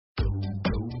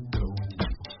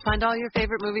Find all your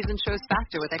favorite movies and shows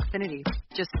faster with Xfinity.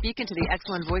 Just speak into the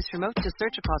X1 voice remote to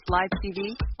search across live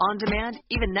TV, on demand,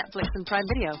 even Netflix and Prime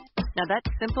Video. Now that's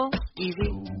simple, easy,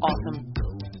 awesome.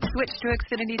 Switch to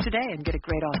Xfinity today and get a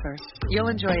great offer. You'll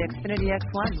enjoy Xfinity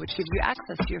X1, which gives you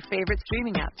access to your favorite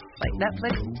streaming apps like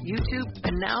Netflix, YouTube,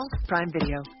 and now Prime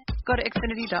Video. Go to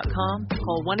Xfinity.com,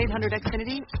 call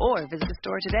 1-800-XFINITY, or visit the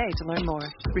store today to learn more.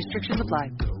 Restrictions apply.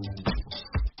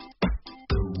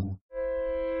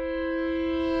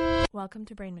 Welcome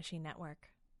to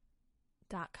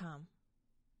BrainMachineNetwork.com.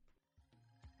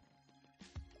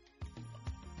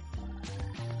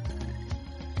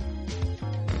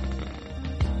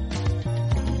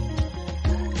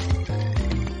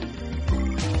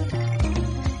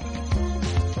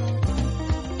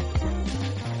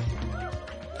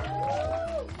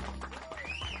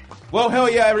 Well,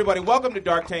 hell yeah, everybody. Welcome to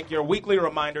Dark Tank, your weekly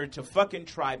reminder to fucking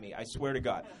try me. I swear to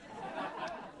God.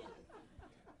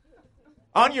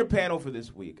 On your panel for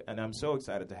this week, and I'm so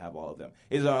excited to have all of them,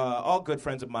 is all good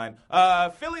friends of mine.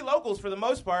 Philly locals for the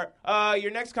most part.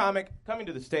 Your next comic coming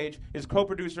to the stage is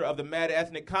co-producer of the Mad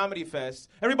Ethnic Comedy Fest.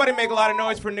 Everybody make a lot of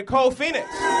noise for Nicole Phoenix.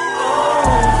 She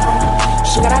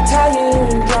got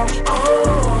Italian draw.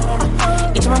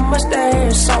 Each of my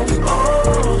mustache soft.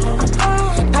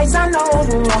 Nice I know.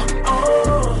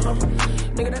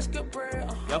 Nigga, that's good bread.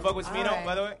 Y'all fuck with Smino,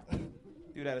 by the way?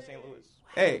 Dude out of St. Louis.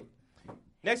 Hey.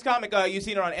 Next comic, you've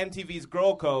seen her on MTV's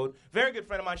Girl Code. Very good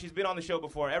friend of mine. She's been on the show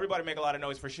before. Everybody make a lot of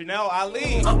noise for Chanel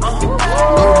Ali.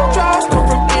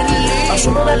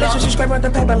 She scrape out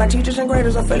the paper like teachers and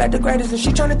graders. I feel like the greatest. And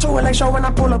she turn it to it like show when I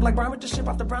pull up like Brian with the ship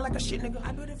off the brown like a shit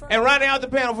nigga. And rounding out the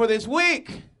panel for this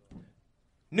week,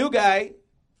 new guy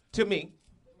to me.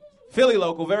 Philly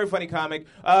local, very funny comic.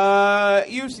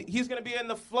 He's going to be in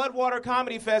the Floodwater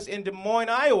Comedy Fest in Des Moines,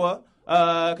 Iowa.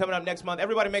 Coming up next month.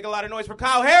 Everybody make a lot of noise for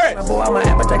Kyle Harris. My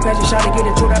appetite crazy, shot to get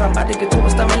it chewed out. I'm about to get to a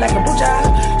stomach like a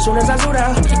boocha. Soon as I shoot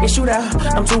out, it shoot out.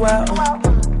 I'm too out.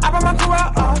 I brought my crew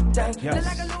out.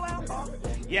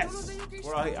 Yes.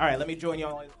 We're all here. All right, let me join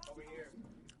y'all over here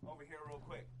real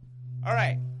quick. All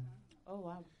right. Oh,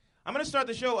 wow. I'm going to start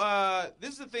the show.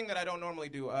 This is the thing that I don't normally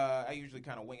do. I usually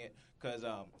kind of wing it because,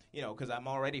 because I'm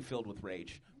already filled with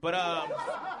rage. But I'm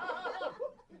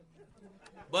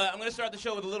going to start the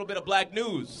show with a little bit of black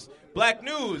news. Black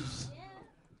news.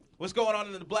 What's going on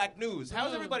in the black news?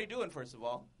 How's everybody doing, first of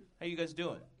all? How you guys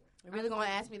doing? You're really going to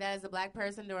ask me that as a black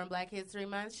person during Black History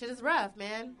Month? Shit is rough,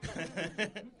 man.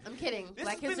 I'm kidding.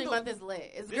 Black History Month is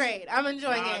lit. It's great. I'm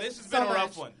enjoying it. This has been a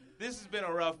rough one. This has been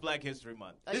a rough Black History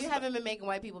Month. Oh, you haven't been making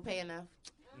white people pay enough?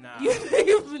 Nah. They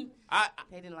didn't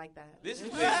like that. This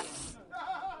has been...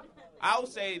 I'll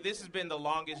say this has been the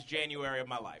longest January of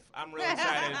my life. I'm real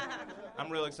excited.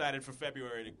 I'm real excited for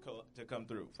February to come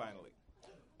through, finally.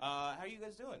 How are you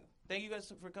guys doing? Thank you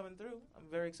guys for coming through. I'm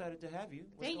very excited to have you.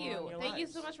 Thank you. Thank you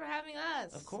so much for having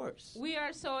us. Of course. We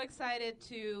are so excited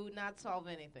to not solve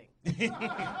anything.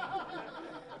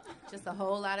 Just a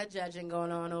whole lot of judging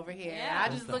going on over here. Yeah.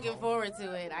 I'm just looking forward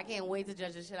to it. I can't wait to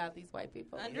judge the shit out of these white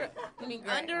people. Under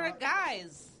a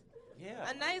guise.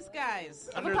 Yeah. A nice guys.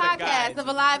 Of a podcast, of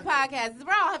a live podcast.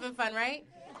 We're all having fun, right?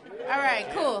 All right,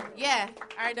 cool. Yeah.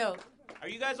 All right, dope. Are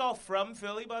you guys all from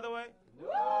Philly, by the way?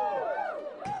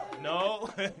 No?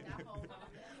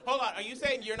 Hold on. Are you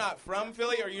saying you're not from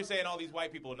Philly, or are you saying all these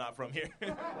white people are not from here?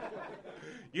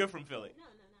 You're from Philly? No,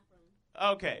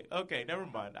 not from. Okay. Never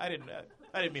mind. I didn't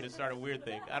mean to start a weird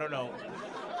thing. I don't know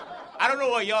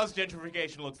what y'all's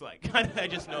gentrification looks like. I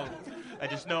just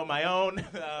know my own.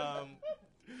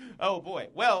 Oh, boy.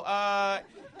 Well,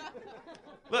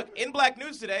 look, in Black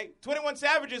News today, 21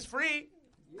 Savage is free.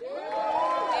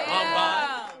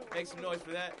 Yeah. Make some noise for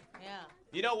that. Yeah.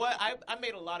 You know what? I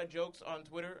made a lot of jokes on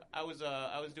Twitter. I was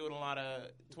doing a lot of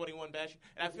 21 bashing,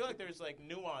 and I feel like there's like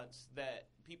nuance that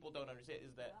people don't understand.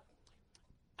 Is that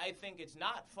I think it's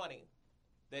not funny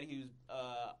that he was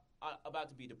about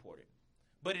to be deported.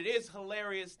 But it is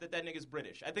hilarious that nigga's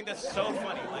British. I think that's so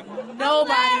funny. Like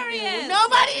Nobody knew.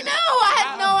 Nobody knew. I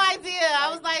had no idea. I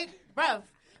was like, bruv.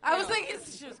 I was like,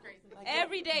 she was crazy. Like,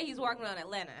 every day he's walking around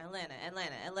Atlanta.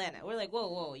 We're like,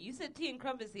 whoa. You said tea and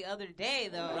crumpets the other day,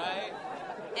 though. Right.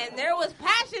 And there was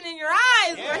passion in your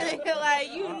eyes. Yeah. Where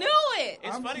like, you knew it.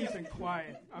 I'm keeping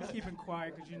quiet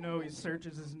because he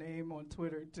searches his name on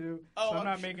Twitter, too. Oh, so I'm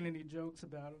not making any jokes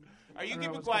about him. Are you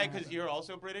keeping quiet because you're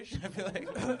also British? I feel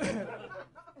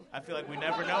like we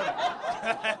never know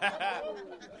that.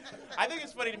 I think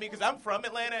it's funny to me because I'm from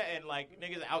Atlanta, and like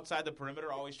niggas outside the perimeter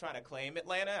are always trying to claim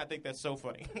Atlanta. I think that's so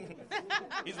funny.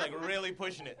 He's like really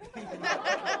pushing it. Really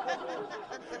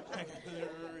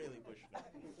pushing it.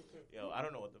 Yo, I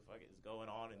don't know what the fuck is going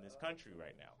on in this country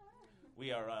right now.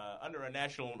 We are under a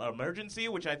national emergency,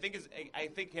 which I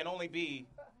think can only be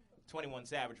 21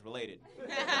 Savage related.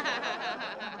 Yeah.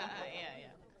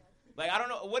 Like, I don't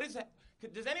know what is.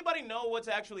 Does anybody know what's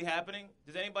actually happening?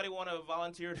 Does anybody want to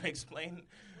volunteer to explain?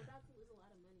 We're about to lose a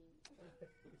lot of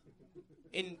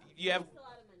money.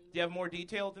 Do you have more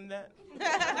detail than that?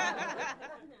 That's about it.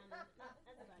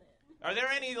 Are there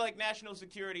any like national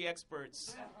security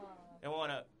experts that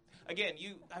want to? Again,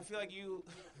 I feel like you.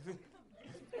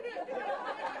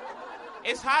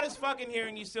 It's hot as fuck in here,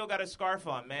 and you still got a scarf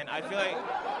on, man. I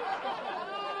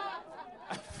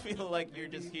feel like you're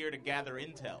just here to gather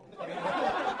intel.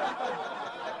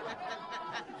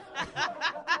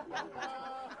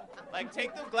 Like,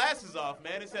 take those glasses off,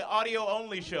 man. It's an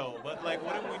audio-only show, but like,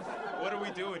 what are we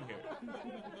doing here?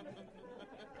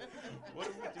 What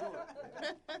are we doing?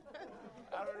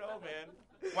 I don't know, man.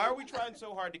 Why are we trying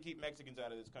so hard to keep Mexicans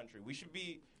out of this country? We should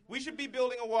be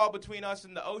building a wall between us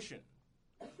and the ocean.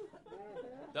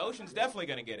 The ocean's definitely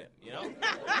going to get it, you know?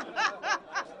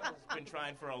 It's been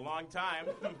trying for a long time.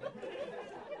 I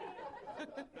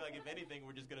feel like if anything,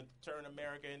 we're just going to turn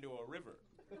America into a river.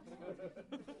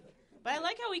 But I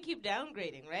like how we keep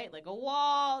downgrading, right? Like a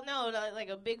wall, no, like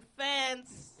a big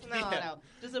fence. No.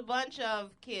 Just a bunch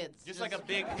of kids. Just like a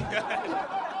big...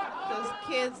 Those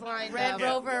kids lined Red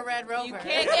up. Rover. You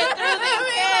can't get through these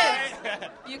kids.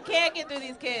 You can't get through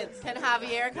these kids. Can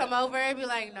Javier come over and be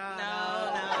like, no.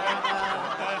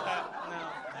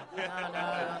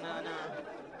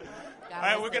 All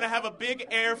right, we're going to have a big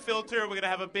air filter. We're going to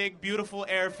have a big, beautiful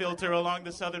air filter along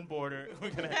the southern border.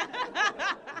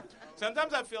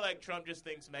 Sometimes I feel like Trump just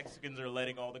thinks Mexicans are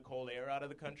letting all the cold air out of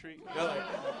the country. You know,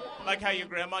 like how your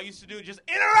grandma used to do, just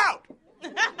in or out.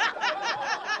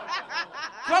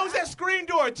 Close that screen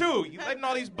door, too. You're letting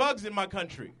all these bugs in my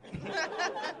country.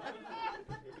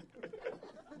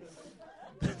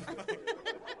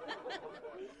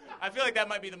 I feel like that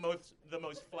might be the most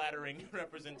flattering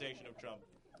representation of Trump.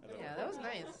 Yeah, that was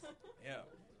nice. Yeah.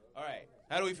 All right.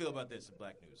 How do we feel about this in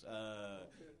Black News?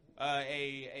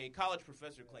 A college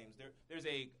professor claims there's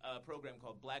a program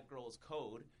called Black Girls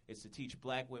Code. It's to teach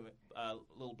black women,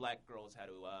 little black girls how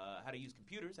to use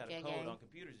computers, how to code on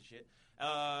computers and shit.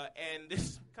 And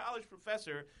this college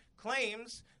professor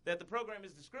claims that the program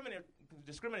is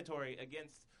discriminatory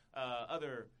against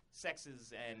other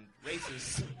sexes and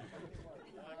races.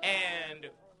 And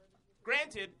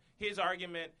granted, his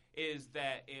argument is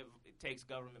that it takes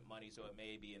government money, so it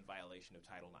may be in violation of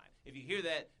Title IX. If you hear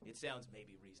that, it sounds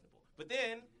maybe reasonable. But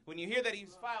then, when you hear that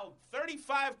he's filed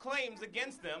 35 claims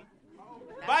against them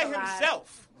by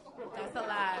himself. That's a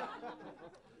lot.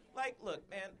 Like, look,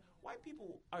 man, white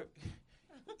people are...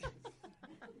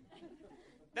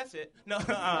 That's it. No.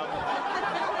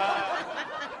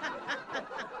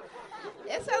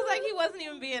 It sounds like he wasn't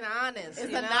even being honest.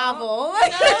 It's a a novel.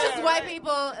 It's just white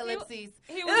people, ellipses.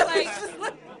 He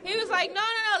was like, no,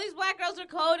 these black girls are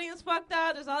coding. It's fucked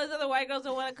up. There's all these other white girls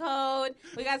that want to code.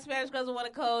 We got Spanish girls that want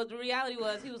to code. The reality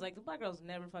was, he was like, the black girls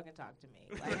never fucking talk to me.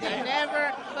 Like, they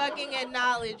never fucking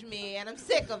acknowledge me, and I'm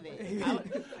sick of it.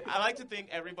 I like to think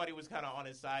everybody was kind of on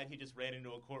his side. He just ran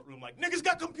into a courtroom like, niggas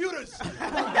got computers.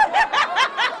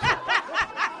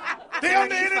 They on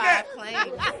the internet.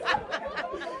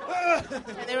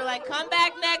 And they were like, come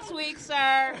back next week,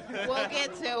 sir. We'll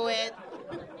get to it.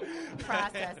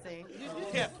 Processing.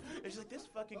 Yeah. It's like, this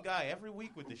fucking guy every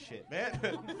week with this shit, man.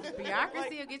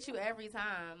 Bureaucracy will get you every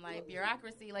time. Like,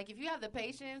 bureaucracy. Like, if you have the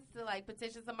patience to, like,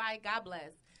 petition somebody, God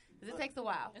bless. Because it takes a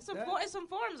while. It's some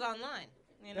forms online.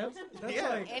 You know? That's Yeah.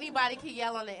 like, Anybody can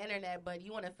yell on the internet, but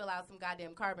you want to fill out some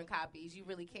goddamn carbon copies. You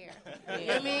really care. You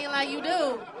know what I mean? Like, you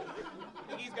do.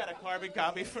 He's got a carbon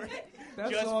copy for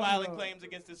That's just also- filing claims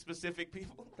against the specific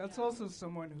people. that's also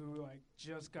someone who like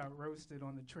just got roasted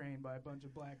on the train by a bunch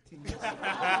of black teens.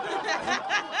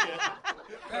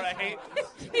 Right?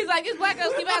 He's like, these black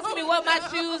girls keep asking me what my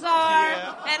shoes are,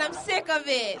 Yeah. and I'm sick of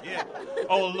it. Yeah.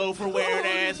 Oh, loafer wearing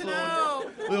ass,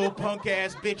 little punk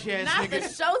ass, bitch ass Not the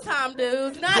niggas. Showtime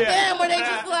dudes. Not Yeah. them where they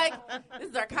just like, this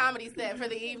is our comedy set for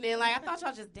the evening. Like, I thought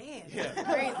y'all just danced. Yeah.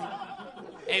 Crazy.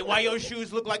 Hey, why your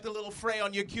shoes look like the little fray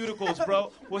on your cuticles,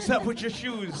 bro? What's up with your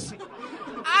shoes?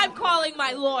 I'm calling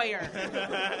my lawyer.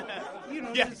 You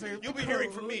don't Yeah, deserve you'll be to hearing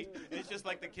code. from me. It's just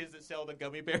like the kids that sell the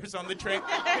gummy bears on the train.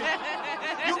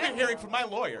 You'll be hearing from my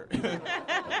lawyer.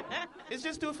 It's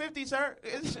just $2.50, sir.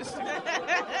 It's just...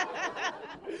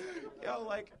 Yo,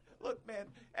 like, look, man,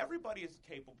 everybody is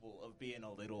capable of being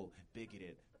a little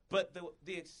bigoted. But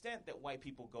the extent that white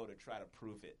people go to try to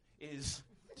prove it is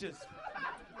just,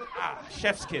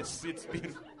 chef's kiss. It's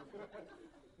beautiful.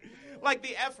 Like,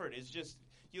 the effort is just,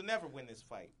 you'll never win this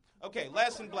fight. Okay,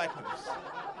 last in Black News.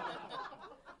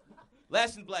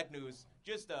 Last in black news,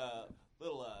 just a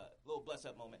little bless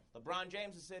up moment. LeBron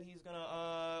James has said he's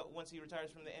gonna once he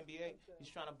retires from the NBA, he's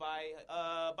trying to buy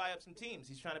up some teams.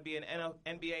 He's trying to be an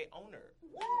NBA owner.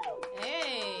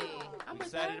 Hey, I'm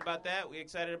excited about that. We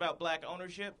excited about black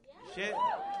ownership. Shit.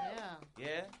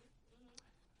 Yeah.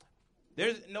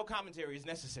 There's no commentary is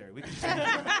necessary. We can just No,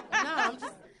 I'm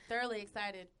just thoroughly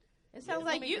excited. It sounds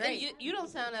like you don't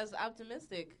sound as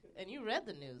optimistic, and you read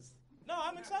the news. No,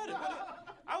 I'm excited.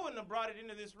 I wouldn't have brought it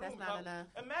into this room. That's not enough.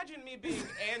 Imagine me being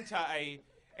anti,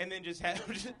 and then just have.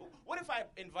 What if I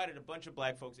invited a bunch of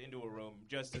black folks into a room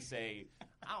just to say,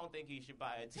 I don't think he should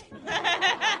buy a team.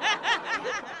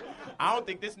 I don't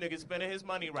think this nigga's spending his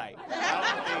money right.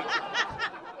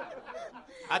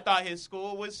 I thought his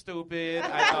school was stupid.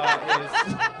 Goddamn,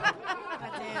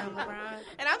 LeBron.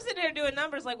 And I'm sitting there doing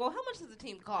numbers like, well, how much does the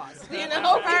team cost? You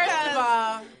know, First of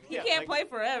all, he can't play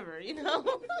forever, you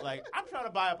know? Like, I'm trying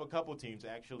to buy up a couple teams,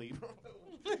 actually.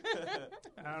 I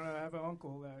don't know. I have an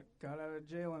uncle that got out of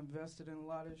jail, invested in a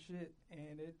lot of shit,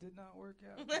 and it did not work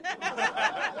out.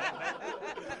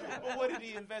 Well, what did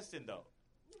he invest in, though?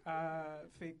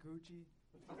 Fake Gucci.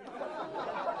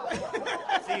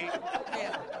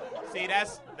 See,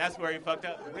 that's where he fucked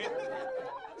up.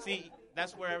 See,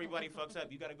 that's where everybody fucks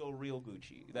up. You got to go real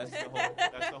Gucci. That's the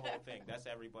whole thing. That's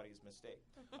everybody's mistake.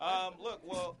 Look,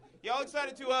 well, y'all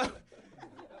excited to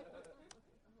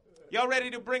y'all ready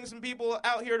to bring some people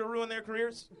out here to ruin their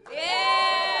careers?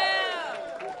 Yeah.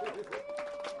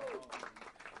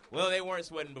 Well, they weren't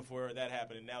sweating before that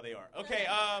happened, and now they are. Okay.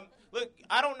 Look,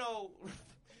 I don't know.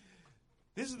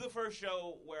 This is the first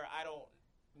show where I don't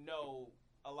know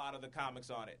a lot of the comics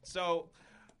on it. So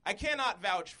I cannot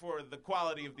vouch for the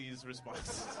quality of these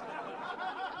responses.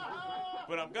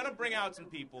 But I'm going to bring out some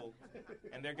people,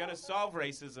 and they're going to solve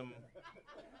racism,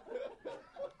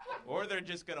 or they're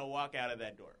just going to walk out of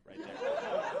that door right there.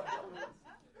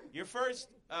 Your first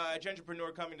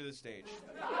gentrepreneur coming to the stage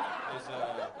is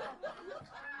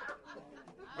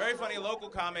very funny local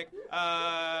comic.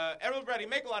 Everybody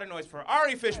make a lot of noise for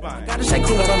Ari Fishbein. Gotta say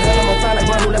cool, I'm hella more fly like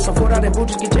one who lets some food out and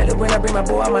booties get jelly when I bring my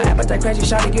boy out. My appetite crazy,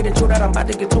 shot to get it chewed out. I'm about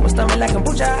to get to my stomach like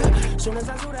kombucha. Soon as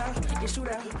I shoot out, it shoot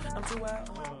out. I'm too out.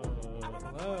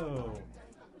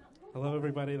 Hello,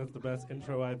 everybody. That's the best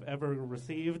intro I've ever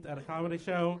received at a comedy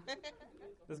show.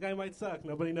 This guy might suck.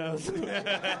 Nobody knows.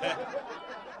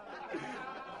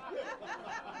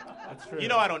 That's true. You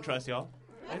know I don't trust y'all.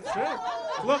 It's true.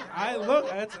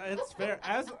 It's fair.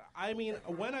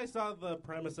 When I saw the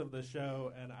premise of the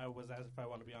show and I was asked if I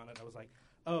want to be on it, I was like,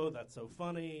 oh, that's so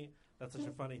funny. That's such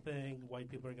a funny thing. White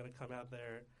people are going to come out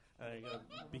there and they're going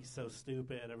to be so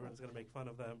stupid. Everyone's going to make fun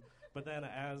of them. But then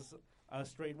as a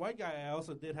straight white guy, I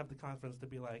also did have the confidence to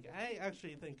be like, I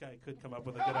actually think I could come up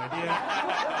with a good idea.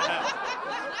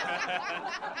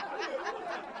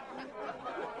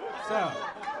 So,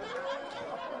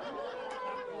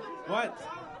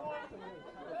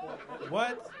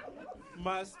 what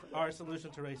must our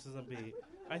solution to racism be?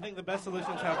 I think the best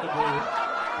solutions have to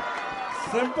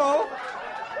be simple.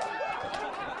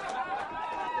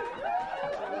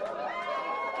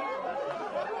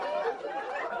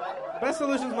 Best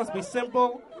solutions must be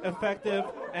simple, effective,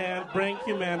 and bring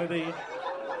humanity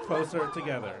closer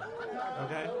together.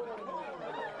 Okay?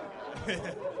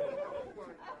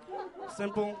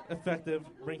 Simple, effective,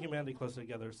 bring humanity closer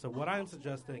together. So what I'm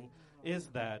suggesting is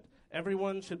that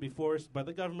everyone should be forced by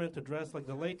the government to dress like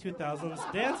the late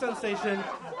 2000s dance sensation,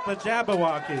 the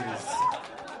Jabbawockeez.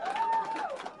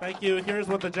 Thank you. Here's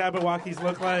what the Jabbawockeez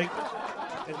look like,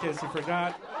 in case you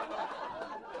forgot.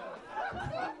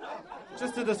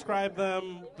 Just to describe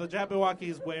them, the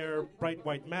Jabbawockeez wear bright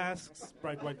white masks,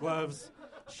 bright white gloves,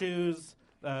 shoes.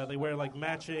 They wear like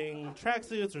matching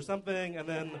tracksuits or something, and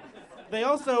then they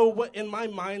also, in my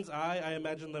mind's eye, I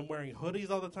imagine them wearing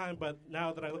hoodies all the time, but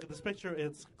now that I look at this picture,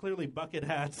 it's clearly bucket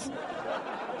hats.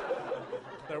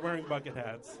 They're wearing bucket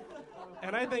hats.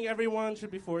 And I think everyone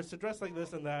should be forced to dress like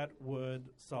this, and that would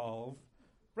solve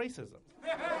racism.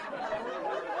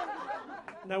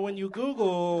 Now, when you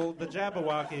Google the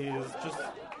Jabbawockeez, just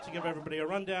to give everybody a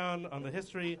rundown on the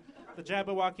history, the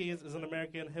Jabbawockeez is an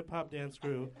American hip-hop dance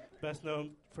crew, best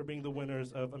known for being the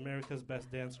winners of America's Best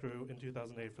Dance Crew in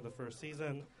 2008 for the first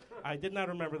season. I did not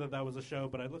remember that was a show,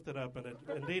 but I looked it up, and it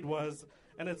indeed was.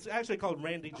 And it's actually called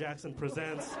Randy Jackson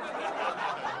Presents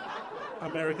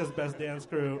America's Best Dance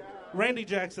Crew. Randy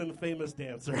Jackson, famous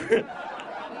dancer.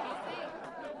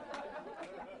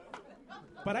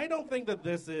 But I don't think that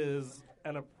this is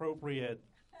an appropriate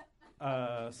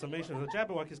summation of the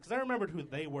Jabbawockeez, because I remembered who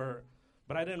they were,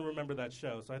 but I didn't remember that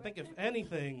show. So I think, if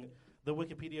anything, the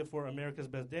Wikipedia for America's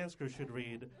Best Dance Crew should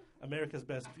read, America's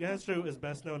Best Dance Crew is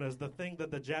best known as the thing that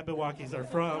the Jabberwockies are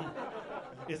from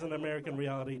is an American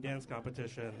reality dance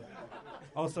competition.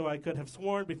 Also, I could have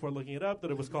sworn before looking it up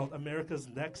that it was called America's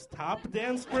Next Top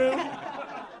Dance Crew.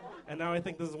 And now I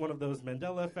think this is one of those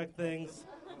Mandela effect things,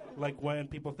 like when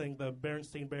people think the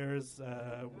Berenstain Bears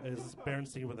is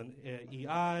Berenstain with an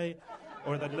EI,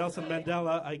 or that Nelson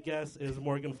Mandela, I guess, is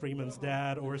Morgan Freeman's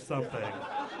dad or something.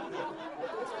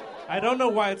 I don't know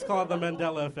why it's called the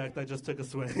Mandela effect. I just took a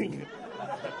swing.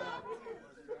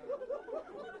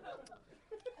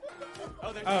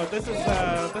 This is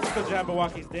the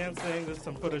Jabberwockies dancing. There's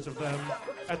some footage of them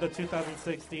at the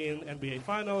 2016 NBA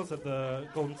Finals at the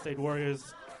Golden State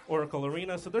Warriors Oracle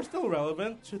Arena. So they're still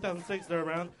relevant. 2006, they're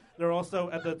around. They're also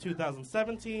at the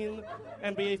 2017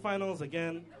 NBA Finals,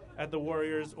 again, at the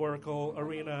Warriors Oracle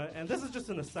Arena. And this is just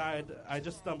an aside. I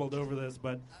just stumbled over this,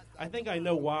 but I think I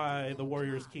know why the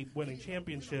Warriors keep winning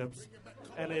championships.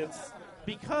 And it's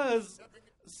because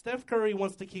Steph Curry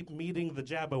wants to keep meeting the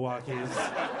Jabberwockies.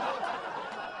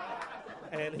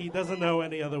 And he doesn't know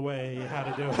any other way how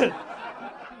to do it.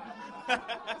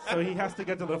 So he has to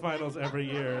get to the finals every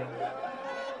year.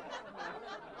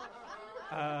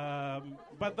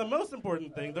 But the most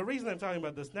important thing, the reason I'm talking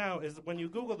about this now, is when you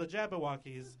Google the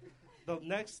Jabberwockies, the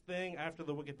next thing after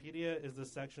the Wikipedia is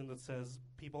this section that says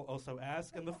people also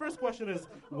ask. And the first question is,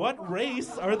 what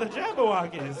race are the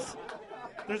Jabberwockies?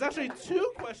 There's actually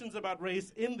 2 questions about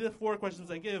race in the 4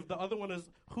 questions I give. The other one is,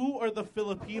 who are the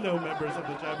Filipino members of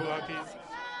the Jabberwockies?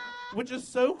 Which is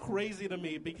so crazy to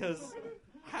me, because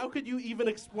how could you even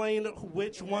explain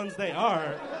which ones they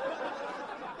are?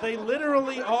 They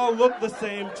literally all look the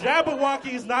same.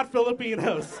 Jabberwockies, not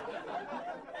Filipinos.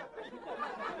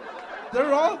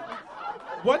 They're all...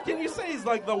 What can you say? It's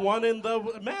like the one in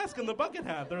the mask and the bucket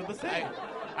hat. They're the same.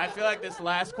 I feel like this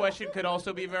last question could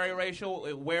also be very racial.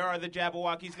 Where are the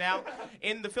Jabberwockies now?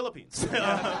 In the Philippines.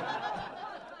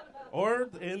 Or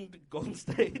in Golden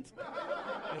State.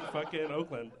 In fucking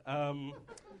Oakland.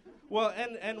 Well,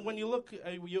 and when you look,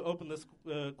 you open this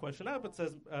question up, it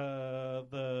says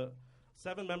the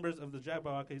 7 members of the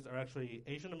Jabberwockies are actually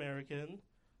Asian American.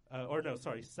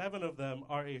 7 of them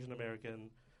are Asian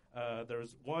American.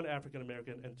 There's 1 African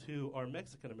American and 2 are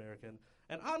Mexican American.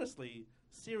 And honestly,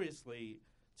 seriously,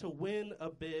 to win a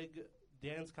big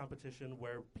dance competition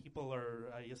where people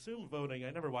are, I assume, voting.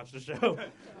 I never watched the show,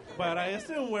 but I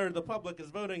assume where the public is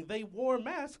voting, they wore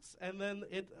masks, and then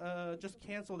it just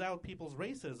canceled out people's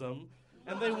racism,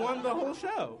 and they won the whole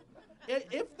show.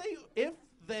 If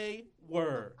they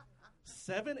were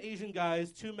 7 Asian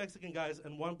guys, 2 Mexican guys,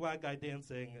 and 1 black guy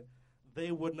dancing,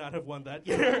 they would not have won that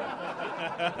year.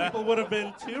 People would have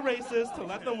been too racist to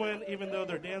let them win, even though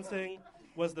their dancing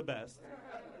was the best.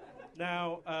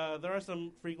 Now, there are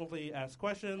some frequently asked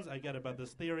questions I get about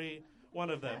this theory. One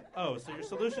of them, so your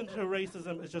solution to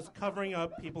racism is just covering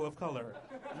up people of color.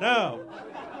 No.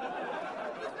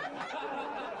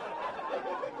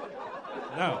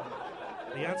 No.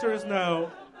 The answer is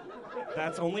no.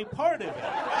 That's only part of it.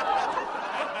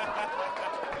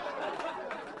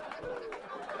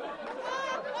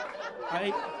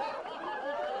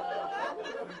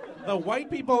 The white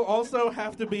people also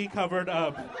have to be covered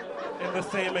up in the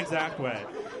same exact way.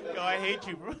 Yo, I hate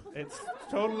you, bro. It's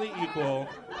totally equal.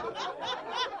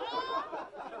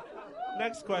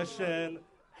 Next question.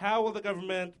 How will the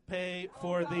government pay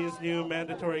for these new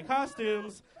mandatory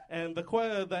costumes? And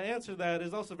the answer to that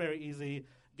is also very easy.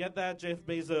 Get that Jeff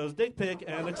Bezos dick pic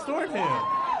and extort him.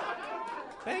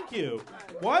 Thank you.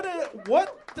 What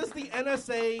does the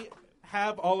NSA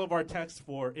have all of our texts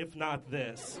for, if not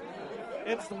this?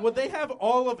 Would they have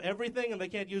all of everything and they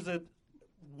can't use it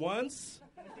once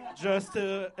just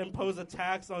to impose a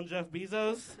tax on Jeff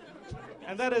Bezos?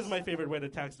 And that is my favorite way to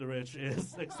tax the rich,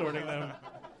 is extorting them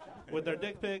with their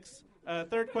dick pics.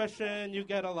 Third question you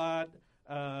get a lot.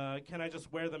 Can I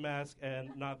just wear the mask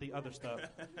and not the other stuff?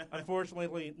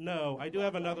 Unfortunately, no. I do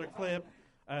have another clip,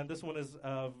 and this one is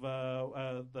of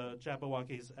the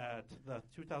Jabberwockies at the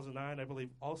 2009, I believe,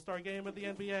 All-Star game of the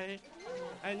NBA.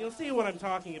 And you'll see what I'm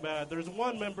talking about. There's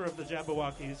 1 member of the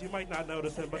Jabberwockies. You might not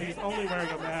notice him, but he's only wearing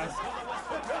a mask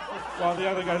while the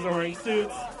other guys are wearing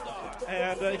suits.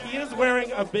 And he is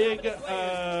wearing a big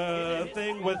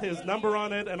thing with his number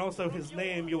on it and also his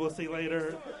name, you will see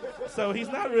later. So he's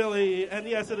not really, and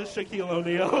yes, it is Shaquille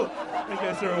O'Neal, in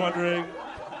case you're wondering.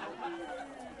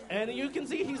 And you can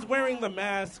see he's wearing the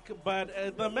mask,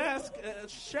 but the mask,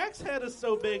 Shaq's head is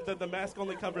so big that the mask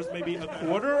only covers maybe a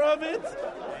quarter of it.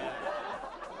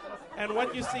 And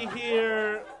what you see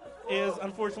here is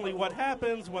unfortunately what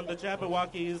happens when the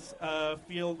Jabberwockies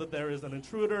feel that there is an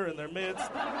intruder in their midst.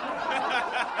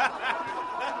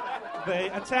 They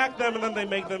attack them and then they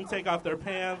make them take off their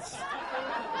pants.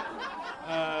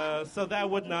 So that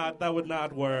would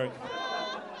not work.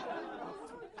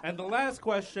 And the last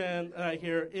question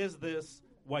here, is this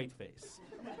whiteface?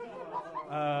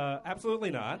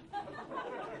 Absolutely not.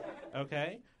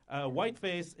 Okay.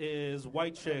 Whiteface is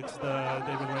White Chicks, the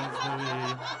David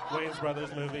Wayne's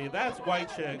Brothers movie. That's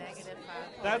White Chicks.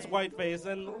 That's Whiteface.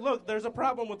 And look, there's a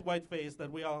problem with Whiteface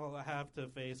that we all have to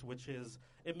face, which is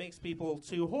it makes people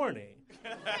too horny.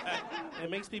 It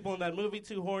makes people in that movie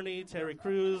too horny. Terry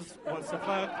Crews wants to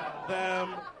fuck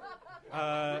them.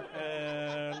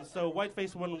 And so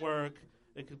Whiteface wouldn't work.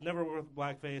 It could never work with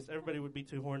blackface. Everybody would be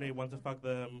too horny, want to fuck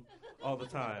them all the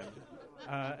time.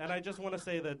 And I just want to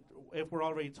say that if we're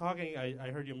already talking,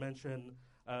 I heard you mention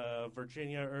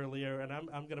Virginia earlier, and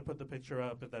I'm going to put the picture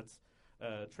up if that's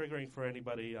triggering for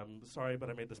anybody. I'm sorry, but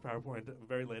I made this PowerPoint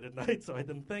very late at night, so I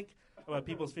didn't think about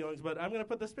people's feelings. But I'm going to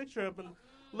put this picture up, and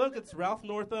look, it's Ralph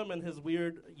Northam and his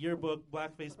weird yearbook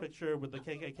blackface picture with the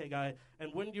KKK guy.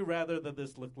 And wouldn't you rather that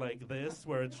this looked like this,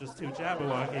 where it's just two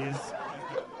Jabberwockies?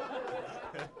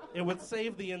 It would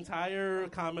save the entire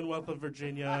Commonwealth of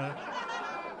Virginia.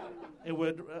 It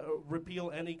would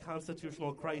repeal any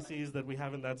constitutional crises that we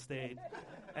have in that state.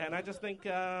 And I just think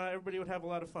everybody would have a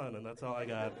lot of fun, and that's all I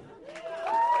got.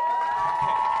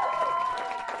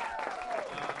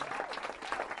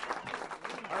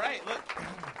 All right, look.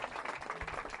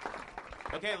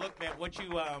 Okay, look, man, what you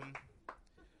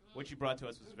brought to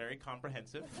us was very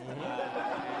comprehensive.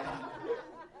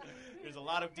 There's a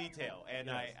lot of detail, and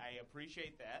yes. I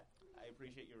appreciate that. I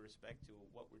appreciate your respect to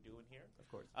what we're doing here. Of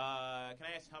course. Can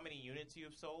I ask how many units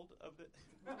you've sold of the?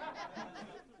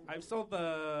 I've sold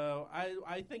the.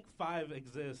 I think 5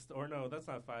 exist, or no, that's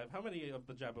not 5. How many of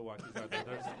the Jabberwockies are there?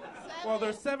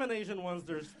 There's 7 Asian ones.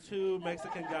 There's 2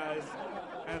 Mexican guys,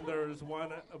 and there's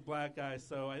 1 black guy.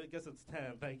 So I guess it's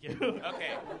 10. Thank you.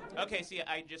 Okay. See,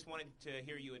 I just wanted to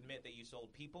hear you admit that you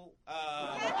sold people. No,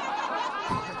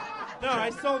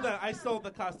 I sold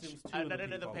the costumes too. No,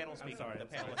 the panel speaking. I'm sorry. The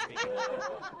panel is speaking.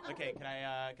 Okay, can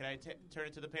I turn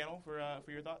it to the panel for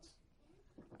your thoughts?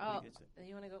 Oh,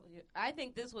 you want to go? I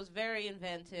think this was very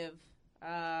inventive.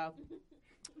 I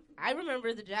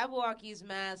remember the Jabberwockies'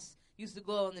 masks used to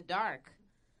glow in the dark.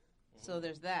 So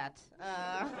there's that.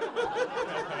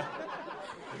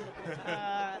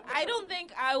 I don't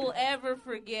think I will ever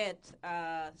forget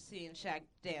seeing Shaq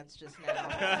dance just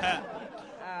now.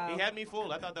 He had me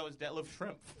fooled. I thought that was Detlef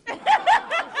Shrimp.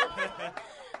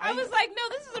 I was like, no,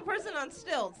 this is a person on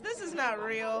stilts. This is not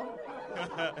real.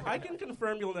 I can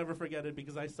confirm you'll never forget it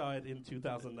because I saw it in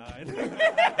 2009.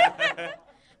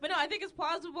 But no, I think it's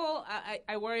plausible.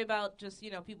 I worry about just,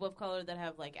 people of color that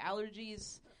have, like,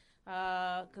 allergies.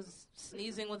 Because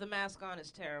sneezing with a mask on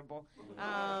is terrible.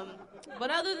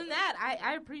 But other than that,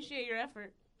 I appreciate your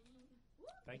effort.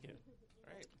 Thank you.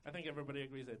 All right. I think everybody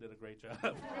agrees I did a great job.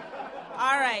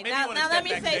 All right. Now let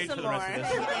me say some more.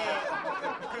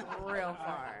 Real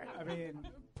far. I mean,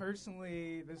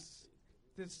 personally, this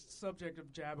subject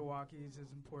of Jabberwockies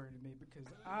is important to me because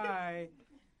I,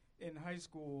 in high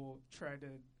school, tried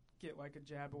to get like a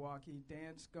Jabberwocky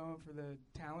dance going for the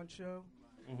talent show.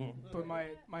 Mm-hmm. But my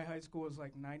high school was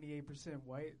like 98%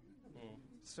 white. Mm.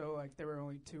 So like there were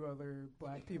only 2 other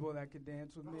black people that could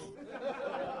dance with me.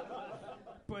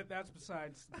 But that's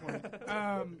besides the point.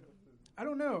 I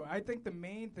don't know. I think the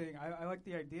main thing, I like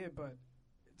the idea, but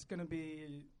it's going to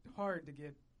be hard to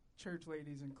get church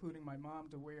ladies, including my mom,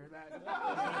 to wear that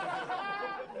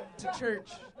to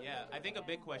church. Yeah, I think a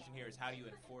big question here is how do you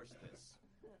enforce this?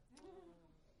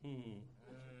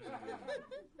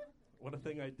 What a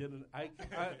thing I didn't.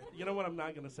 You know what I'm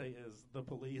not going to say is the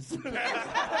police.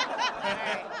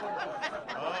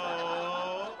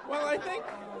 Oh. Well, I think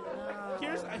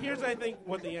here's I think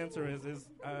what the answer is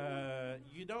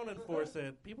you don't enforce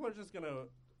it. People are just going to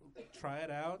try it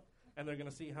out, and they're going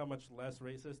to see how much less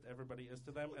racist everybody is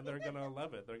to them, and they're going to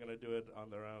love it. They're going to do it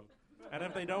on their own. And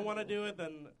if they don't want to do it,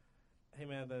 then, hey,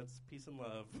 man, that's peace and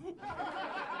love.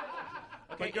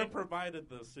 Okay, but you're provided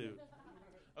the suit.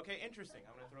 Okay, interesting.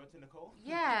 I'm going to throw it to Nicole.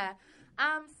 Yeah.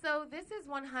 So this is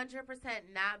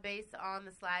 100% not based on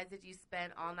the slides that you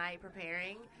spent all night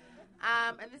preparing.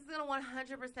 And this is going to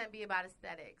 100% be about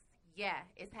aesthetics. Yeah,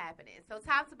 it's happening. So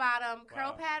top to bottom,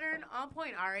 curl pattern on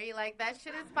point, Ari. Like, that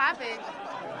shit is popping.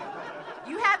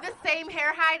 You have the same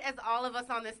hair height as all of us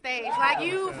on the stage. Like,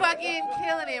 you fucking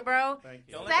killing it, bro. Thank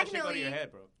you. Don't let that shit go to your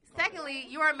head, bro. Secondly,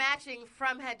 you are matching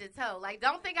from head to toe. Like,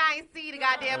 don't think I ain't see the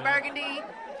goddamn burgundy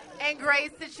and gray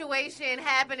situation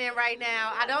happening right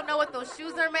now. I don't know what those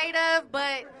shoes are made of,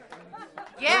 but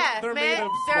yeah, They're man, made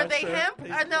of are they sweatshirt, hemp?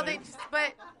 Or no, they basically. just,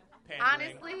 but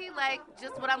Pandering. honestly, like,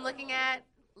 just what I'm looking at,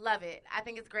 love it. I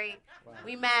think it's great.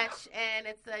 We match, and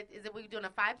we doing a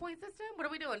 5-point system? What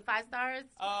are we doing? 5 stars?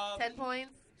 10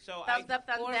 points? So Thumbs up,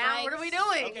 thumbs Four down? What are we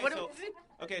doing?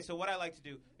 Okay, so what I like to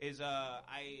do is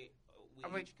we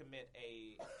each commit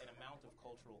an amount of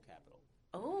cultural capital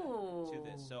Oh. to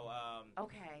this. So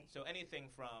Okay. So anything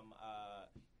from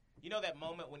you know that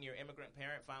moment when your immigrant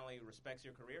parent finally respects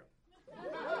your career?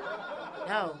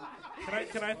 No.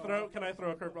 Can I throw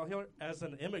a curveball here? As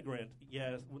an immigrant,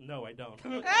 yes. No, I don't.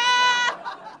 Don't do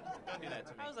that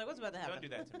to me. I was like, what's about to happen? Don't do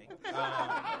that to me.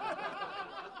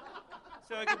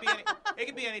 So it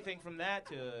could be anything from that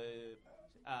to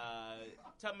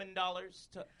Tubman dollars,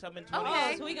 Tubman 20s.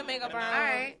 Okay. Oh, so we can make up All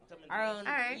right. our own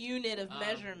All right. unit of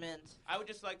measurement. I would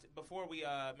just like to, before we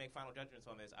make final judgments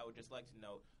on this, I would just like to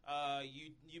know,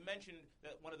 you mentioned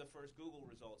that one of the first Google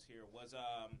results here was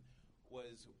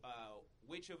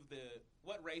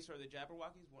what race are the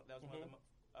Jabberwockies? That was one of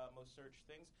the most searched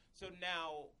things. So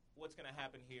now what's going to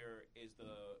happen here is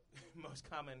the most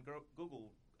common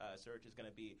Google search is going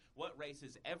to be, what race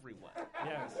is everyone?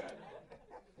 Yes.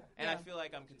 And I feel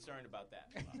like I'm concerned about that.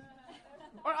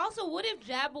 Or also, what if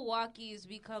Jabberwockies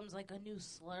becomes like a new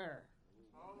slur?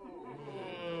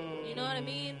 You know what I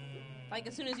mean? Like,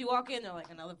 as soon as you walk in, they're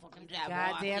like, another fucking Jabberwocky.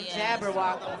 Goddamn ass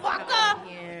Jabberwocky. motherfucker!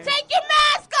 Here. Take your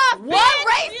mask off, What bitch!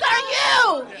 race are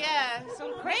you? Yeah.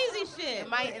 Some crazy shit. It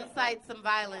might incite some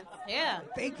violence. Yeah.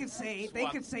 They could say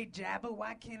Jabba.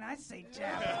 Why can't I say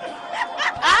Jabba?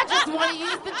 I just want to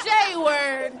use the J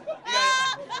word.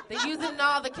 They're using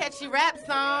all the catchy rap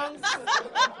songs.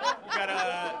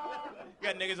 You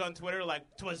got niggas on Twitter like,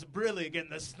 'twas brillig in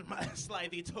the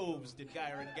slithy toves did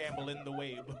Gyron gamble in the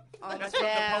wave. That's from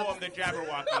the poem The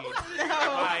Jabberwocky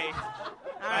by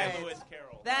right. Lewis Carroll.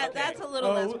 That's a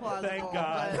little less plausible. Thank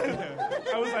God.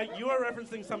 I was like, you are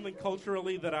referencing something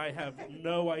culturally that I have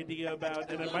no idea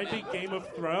about, and it might be Game of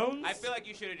Thrones. I feel like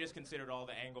you should have just considered all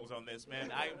the angles on this,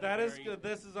 man. That is good.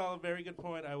 This is all a very good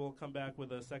point. I will come back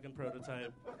with a second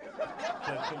prototype.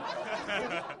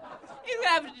 He's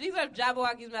gonna have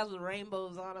Jabberwockies masks with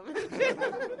rainbows on them.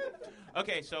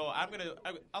 Okay, so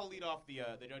I'll lead off the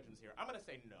judgments here. I'm gonna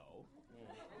say no,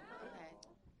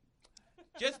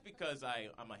 just because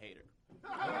I'm a hater.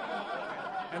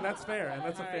 And that's fair, and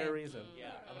that's a fair reason.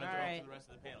 Yeah, I'm gonna throw it to the rest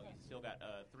of the panel. You still got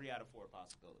 3 out of 4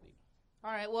 possibility.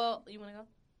 All right, well, you want to go?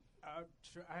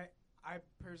 I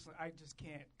personally, I just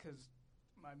can't because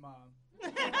my mom.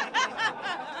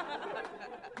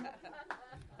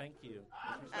 Thank you.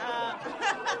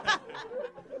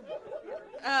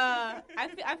 I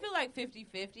feel like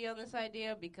 50-50 on this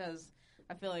idea because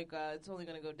I feel like it's only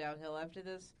going to go downhill after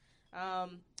this.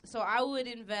 So I would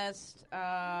invest,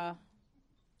 I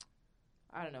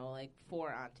don't know, like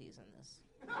 4 aunties in this.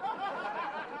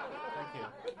 Thank you.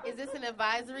 Is this an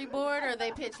advisory board, or are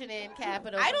they pitching in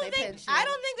capital? I don't think there's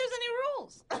any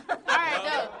rules. All right,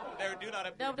 dope. There do not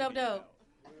appear Dope, to dope, be, dope.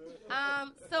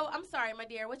 So I'm sorry, my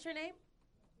dear. What's your name?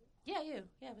 Yeah, you.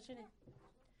 Yeah, what's your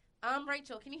name?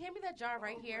 Rachel, can you hand me that jar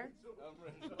right here?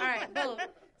 All right, boom.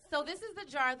 So this is the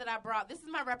jar that I brought. This is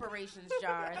my reparations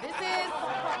jar.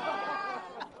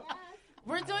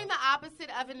 We're doing the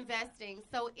opposite of investing.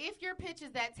 So if your pitch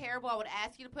is that terrible, I would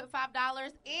ask you to put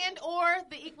 $5 and or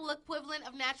the equal equivalent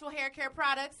of natural hair care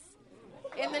products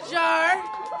in the jar.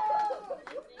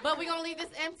 But we're going to leave this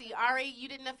empty. Ari, you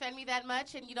didn't offend me that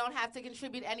much, and you don't have to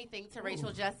contribute anything to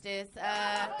racial justice.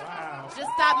 Just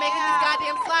stop making these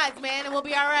goddamn slides, man, and we'll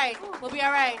be all right. We'll be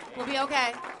all right. We'll be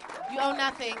okay. You owe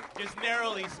nothing. Just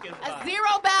narrowly skimmed by. A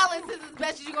 0 balance is as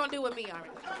best as you're going to do with me, Ari.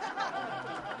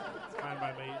 Fine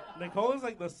by me. Nicole is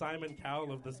like the Simon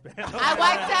Cowell of this panel. I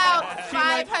wiped out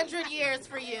 500 years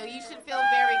for you. You should feel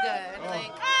very good.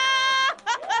 Like,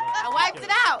 I wiped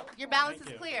it out. Your balance Thank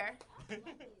is you. clear.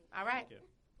 All right.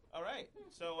 All right.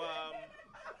 So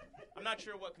I'm not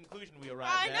sure what conclusion we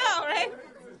arrived I at. know, right?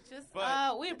 Just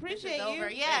We appreciate It's you. over.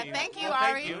 Yeah, thank you, Well,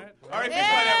 Ari. thank you. Ari, Yeah.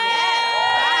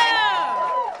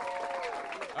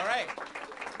 everyone. All right.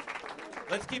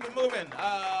 Let's keep it moving.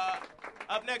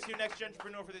 Up next, your next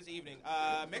entrepreneur for this evening.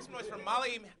 Make some noise for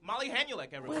Molly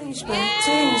Hanulik, everyone. We spent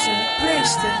things in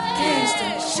Brixton,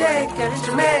 Kingston, shaking,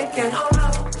 Jamaican.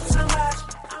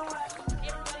 Hey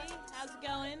everybody, how's it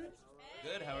going?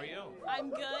 Good. How are you? I'm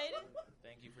good.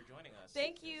 Thank you for joining us.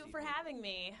 Thank you for having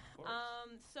me. Of course.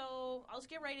 So I'll just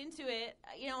get right into it.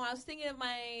 I was thinking of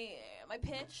my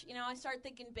pitch. I start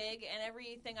thinking big, and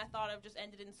everything I thought of just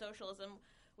ended in socialism,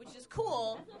 which is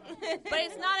cool, but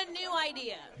it's not a new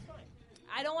idea.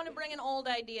 I don't want to bring an old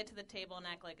idea to the table and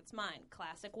act like it's mine.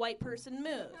 Classic white person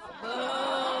move. Boom.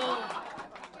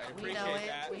 I appreciate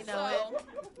that. We know it.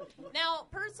 Now,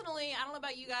 personally, I don't know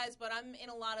about you guys, but I'm in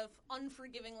a lot of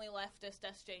unforgivingly leftist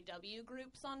SJW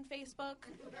groups on Facebook.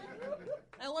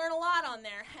 I learn a lot on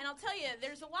there. And I'll tell you,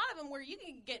 there's a lot of them where you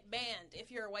can get banned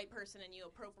if you're a white person and you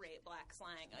appropriate black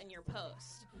slang in your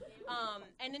post.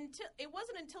 And it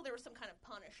wasn't until there was some kind of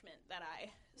punishment that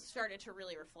I started to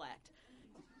really reflect.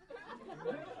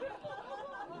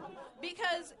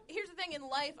 Because here's the thing, in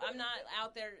life, I'm not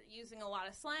out there using a lot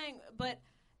of slang, but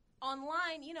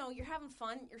online, you know, you're having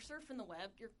fun, you're surfing the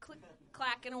web, you're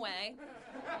clacking away.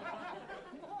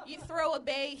 You throw a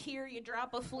bay here, you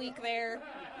drop a fleek there.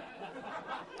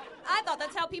 I thought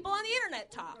that's how people on the internet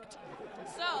talked.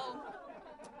 So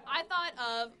I thought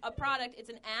of a product, it's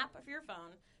an app for your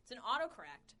phone, it's an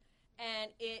autocorrect,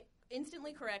 and it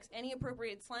instantly corrects any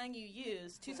appropriate slang you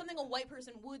use to something a white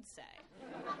person would say.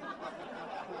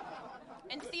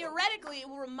 And theoretically, it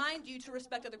will remind you to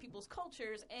respect other people's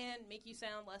cultures and make you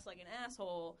sound less like an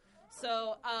asshole.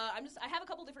 So I have a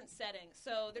couple different settings.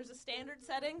 So there's a standard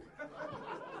setting.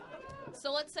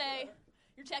 So let's say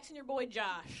you're texting your boy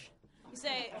Josh. You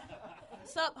say,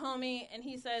 "Sup, homie?" And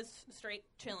he says, straight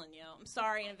chillin', yo. I'm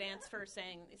sorry in advance for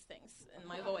saying these things in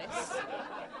my voice.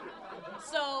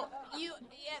 So you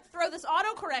throw this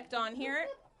autocorrect on here.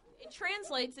 It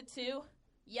translates it to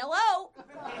yellow.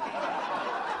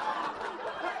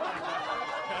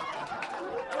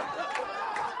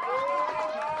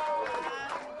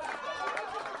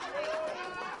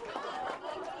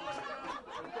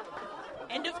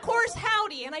 And of course,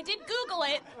 howdy. And I did Google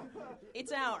it.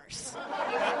 It's ours.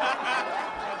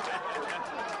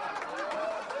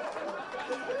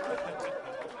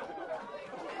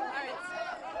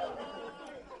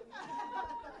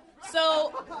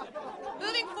 So,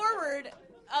 moving forward,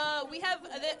 we have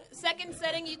the second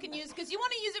setting you can use, because you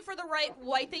want to use it for the right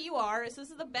white that you are. So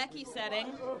this is the Becky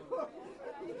setting.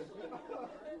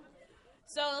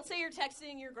 So let's say you're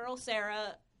texting your girl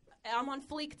Sarah, "I'm on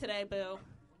fleek today, boo."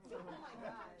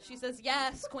 She says,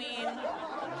 "Yes, queen."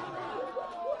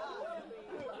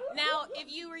 Now, if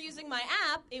you were using my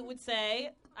app, it would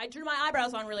say, "I drew my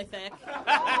eyebrows on really thick."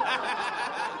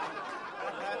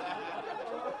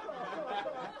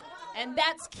 And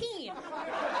that's keen.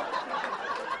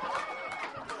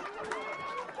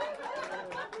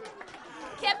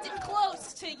 Kept it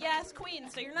close to yes, queen,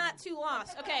 so you're not too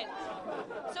lost. Okay,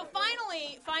 so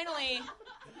finally,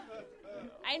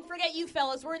 I didn't forget you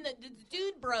fellas. We're in the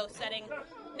dude bro setting.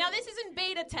 Now, this isn't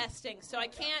beta testing, so I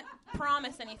can't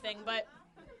promise anything, but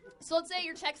so let's say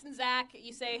you're texting Zach.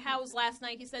 You say, "How was last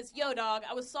night?" He says, "Yo, dog,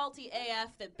 I was salty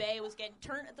AF that Bay was getting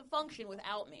turned at the function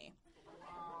without me."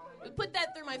 We put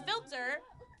that through my filter.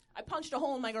 I punched a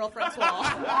hole in my girlfriend's wall.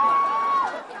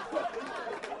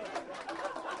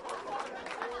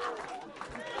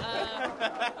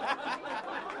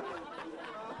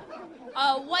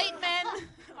 White men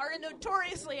are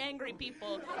notoriously angry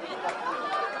people.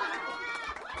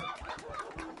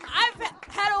 I've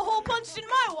had a hole punched in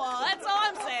my wall. That's all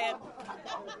I'm saying.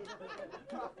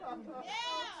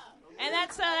 Yeah. And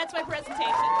that's my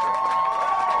presentation.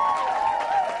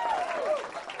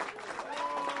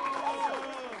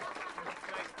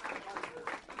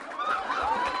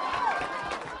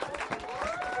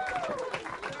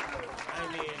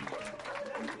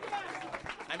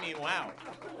 I mean, wow.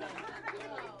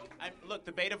 Look,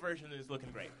 the beta version is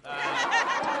looking great.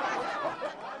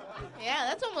 Yeah,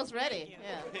 that's almost ready.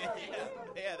 Yeah.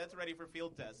 Yeah, that's ready for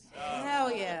field tests.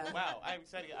 Hell yeah. Wow, I'm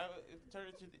excited.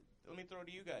 Let me throw it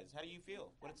to you guys. How do you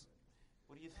feel? What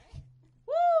do you think?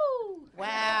 Woo!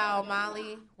 Wow,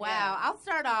 Molly. Wow. Yeah. I'll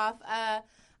start off.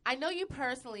 I know you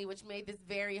personally, which made this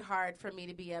very hard for me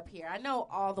to be up here. I know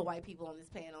all the white people on this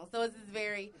panel, so this is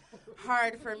very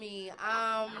hard for me.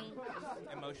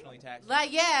 Emotionally taxing.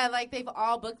 Like they've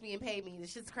all booked me and paid me.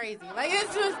 This shit's crazy. Like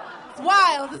it's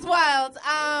wild. It's wild.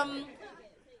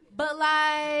 But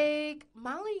like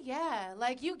Molly, yeah,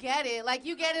 like you get it. Like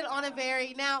you get it on a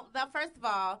very now. First of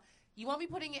all, you won't be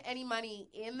putting any money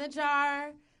in the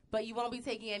jar, but you won't be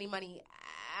taking any money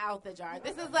out the jar.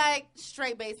 This is like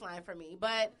straight baseline for me.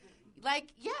 But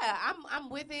like, yeah, I'm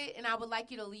with it, and I would like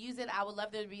you to use it. I would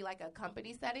love there to be like a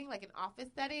company setting, like an office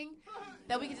setting,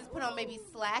 that we could just put on maybe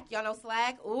Slack. Y'all know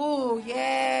Slack? Ooh,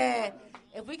 yeah.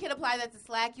 If we could apply that to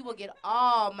Slack, you will get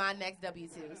all my next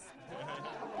W-2s.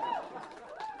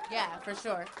 Yeah, for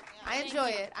sure. I enjoy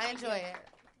it.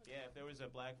 Yeah, if there was a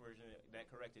black version that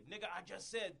corrected, nigga, I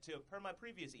just said to per my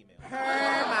previous email. Per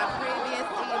my previous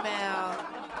email.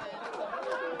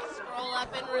 Scroll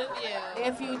up and review.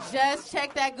 If you just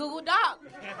check that Google Doc,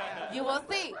 you will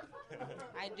see.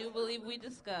 I do believe we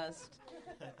discussed.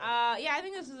 Yeah, I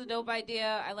think this is a dope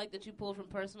idea. I like that you pull from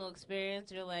personal experience.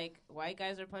 You're like, white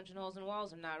guys are punching holes in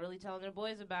walls and not really telling their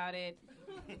boys about it.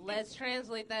 Let's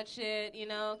translate that shit,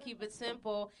 keep it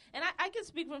simple. And I can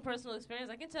speak from personal experience.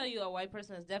 I can tell you a white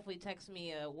person has definitely texted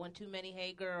me one too many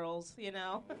hey girls, The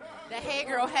hey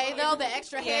girl, hey though, the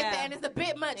extra hey at the end is a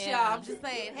bit much, y'all. I'm just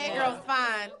saying, hey girl's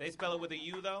fine. They spell it with a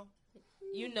U, though?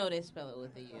 You know they spell it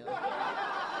with a U.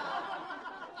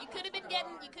 You could have been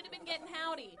getting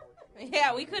howdy.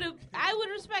 Yeah, we could have. I would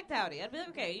respect howdy. I'd be like,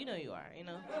 okay, you are.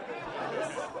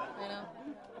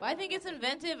 But I think it's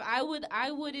inventive. I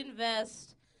would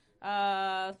invest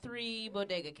 3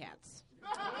 bodega cats.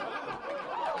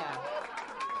 Yeah.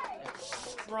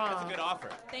 Strong. That's a good offer.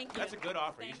 Thank you. That's a good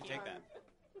offer. You should take that.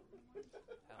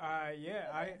 Yeah,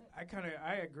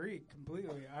 I agree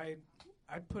completely.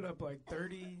 I'd put up like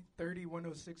 30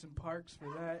 106 in Parks for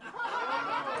that.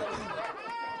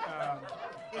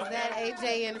 Is that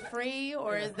AJ and Free,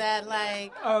 or is that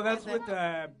like... Oh, that's with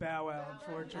Bow Wow,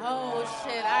 unfortunately. Oh,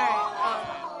 shit. All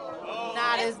right.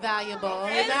 Not as valuable.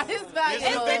 Not as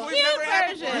valuable. It's the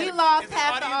cute version. We lost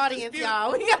half the audience,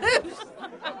 y'all. We gotta...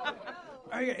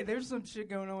 Okay, there's some shit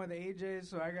going on with AJ,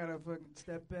 so I gotta fucking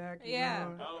step back. Yeah.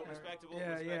 Oh, respectable.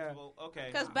 Yeah, respectable. Yeah. Okay.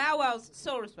 Because Bow Wow's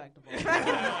so respectable.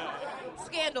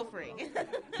 Scandal free.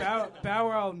 Bow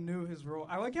Wow knew his role.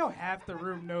 I like how half the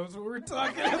room knows what we're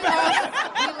talking about.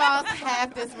 We lost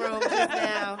half this room just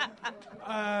now.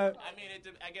 I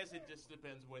guess it just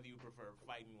depends whether you prefer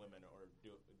fighting women or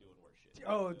doing worse shit.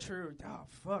 Oh, true. Oh,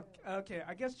 fuck. Okay,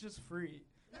 I guess just Free.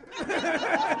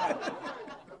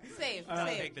 Safe.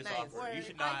 Take this nice. offer. You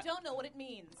should not. I don't know what it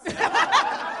means. Yeah!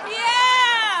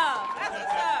 That's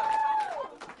what's up.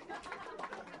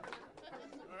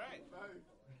 All right.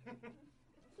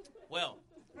 Well,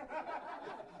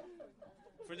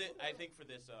 I think for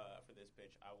this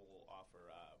pitch, I will offer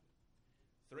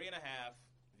 3.5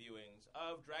 viewings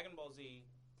of Dragon Ball Z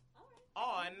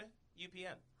on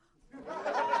UPN.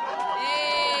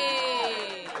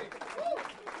 Hey!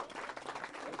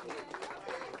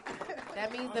 That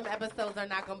means them episodes are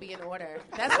not going to be in order.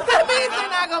 That's what that means. They're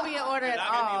not going to be in order at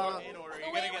all. In order.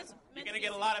 You're gonna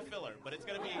get a lot of filler, but it's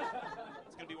gonna be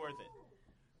worth it.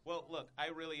 Well, look, I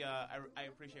really I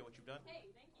appreciate what you've done. Hey,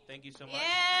 thank you so much.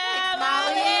 Yeah,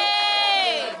 Molly.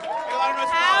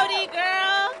 Howdy,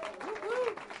 girl.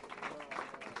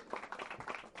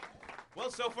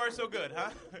 Well, so far so good,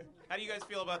 huh? How do you guys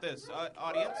feel about this,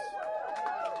 audience?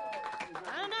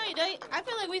 I don't know. I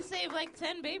feel like we saved like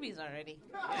 10 babies already.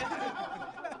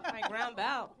 Like round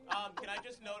about. Can I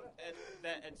just note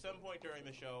that at some point during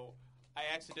the show, I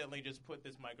accidentally just put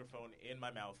this microphone in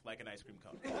my mouth like an ice cream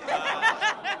cone.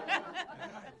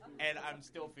 And I'm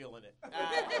still feeling it.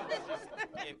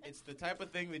 It's the type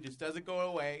of thing that just doesn't go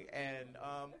away. And,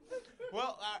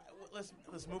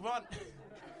 let's move on.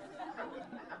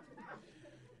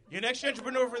 Your next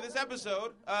entrepreneur for this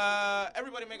episode,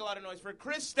 everybody make a lot of noise for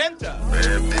Chris Stenta.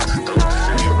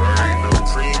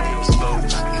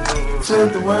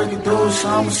 Take the work you do,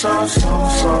 somersault. Two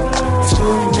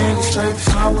niggas take the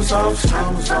summers off.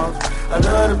 I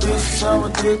love the bitch, summer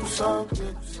dick,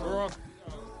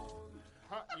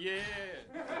 Yeah.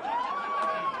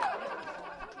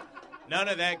 None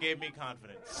of that gave me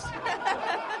confidence.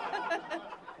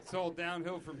 It's all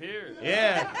downhill from here.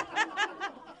 Yeah.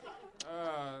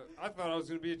 I thought I was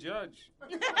going to be a judge.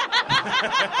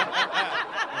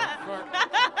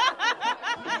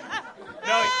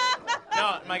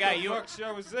 No, my guy, what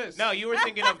show is this? No, you were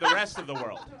thinking of the rest of the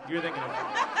world. You were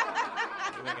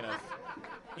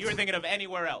thinking of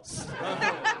anywhere else.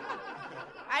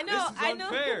 I know. This is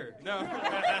unfair. No.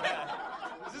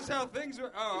 Is this how things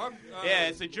are? Oh, yeah,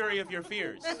 it's a jury of your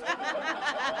fears.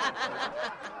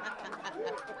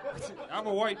 I'm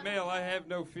a white male. I have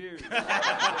no fears.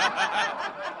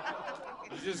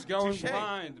 You're just going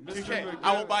blind. Mr.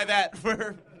 I will buy that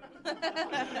for...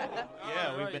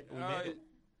 Yeah, we made it.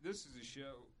 This is a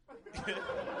show.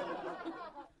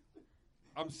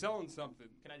 I'm selling something.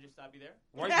 Can I just stop you there?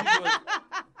 White people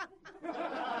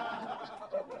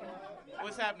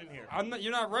What's happening here?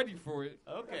 You're not ready for it.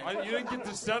 Okay. You didn't get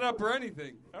the setup or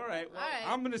anything. All right. Well,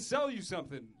 I'm going to sell you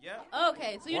something. Yeah.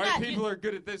 Okay, so you're White not... people are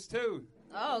good at this, too.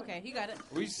 Oh, okay, you got it.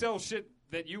 We sell shit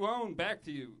that you own back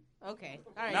to you. Okay,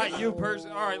 all right. Not you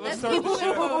person. All right, let's start the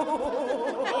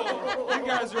show. You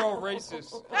guys are all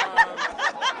racist. All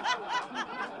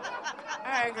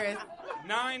right, Chris.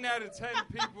 9 out of 10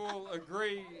 people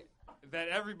agree that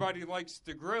everybody likes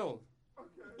to grill.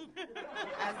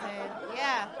 I said,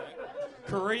 yeah.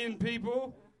 Korean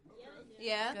people,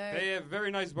 Yeah. they have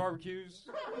very nice barbecues.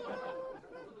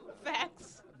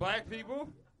 Facts. Black people,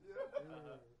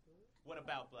 What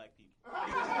about black people?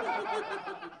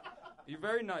 you're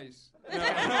very nice.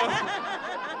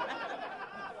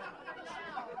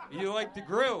 You like to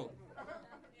grill.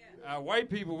 White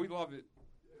people, we love it.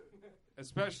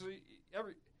 Especially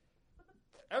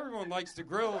everyone likes to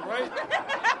grill, right?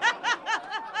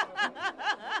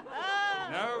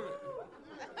 No.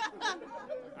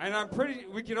 And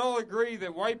we can all agree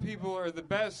that white people are the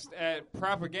best at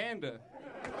propaganda.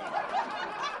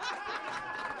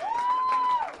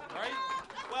 Right?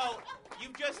 Well,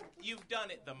 you've done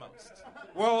it the most.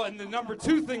 Well, and the number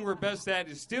 2 thing we're best at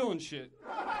is stealing shit.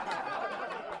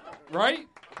 Right?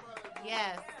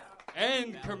 Yes.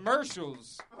 And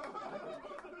commercials.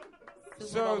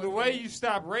 So the way you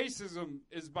stop racism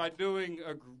is by doing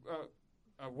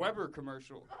a Weber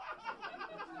commercial.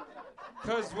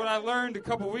 Because what I learned a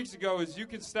couple weeks ago is you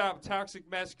can stop toxic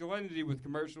masculinity with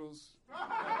commercials.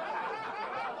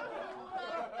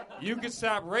 You can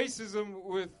stop racism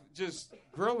with just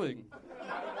grilling.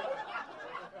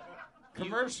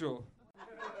 Commercial.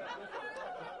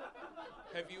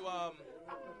 Have you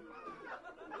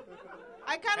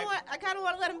I kind of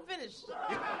want to let him finish.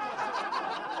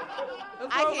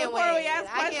 I can't before wait. we ask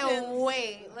I can't questions.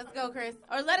 wait. Let's go, Chris.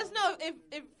 Or let us know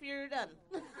if you're done.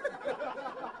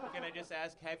 Can I just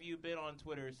ask, have you been on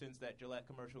Twitter since that Gillette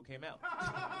commercial came out?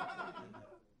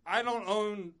 I don't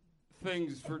own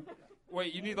things for...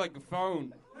 Wait, you need like a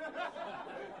phone.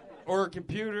 Or a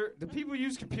computer. Do people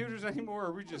use computers anymore, or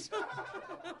are we just...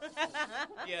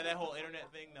 Yeah, that whole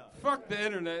internet thing, no. Fuck the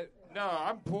internet. No,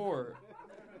 I'm poor.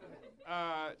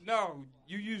 No,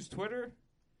 you use Twitter?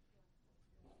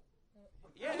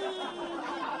 Yeah.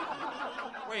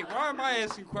 Wait, why am I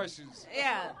asking questions?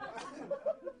 Yeah.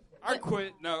 I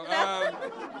quit. No. I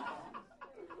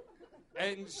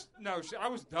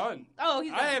was done. Oh,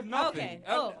 he's I done. have nothing. Okay.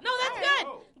 Oh, no, that's good.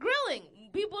 Grilling.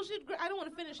 People should. I don't want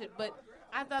to finish it, but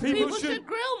I thought People people should should-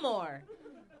 grill more.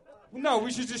 No,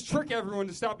 we should just trick everyone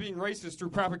to stop being racist through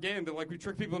propaganda, like we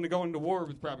trick people into going to war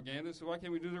with propaganda. So why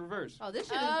can't we do the reverse? Oh, this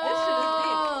shit is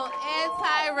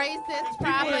anti-racist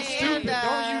People are stupid. propaganda.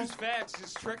 Don't use facts.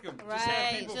 Just trick them. Just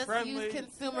have Right. people Just friendly. use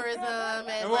consumerism and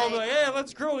and we'll be like. like, hey,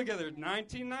 let's grill together.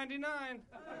 1999.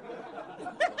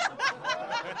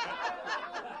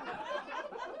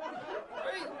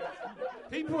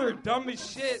 People are dumb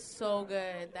as shit. So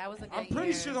good. That was a good I'm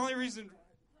pretty year. sure the only reason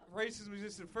racism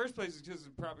exists in the first place is because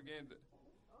of propaganda.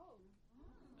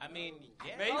 I mean,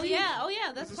 yeah. Maybe. Oh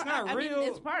yeah. That's It's part. not I mean, real.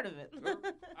 it's part of it.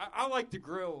 I like to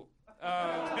grill.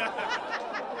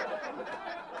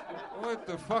 What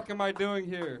the fuck am I doing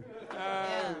here?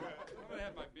 I'm gonna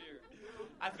have my beer.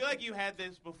 I feel like you had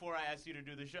this before I asked you to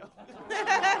do the show.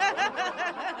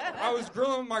 I was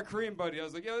grilling with my Korean buddy. I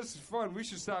was like, "Yo, this is fun. We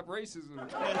should stop racism."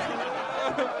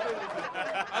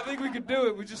 I think we could do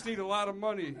it. We just need a lot of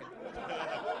money.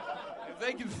 If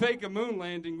they can fake a moon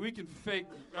landing, we can fake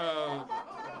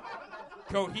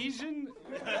cohesion.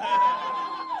 We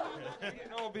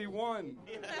can all be one.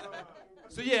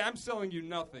 So yeah, I'm selling you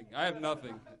nothing. I have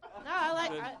nothing. No, I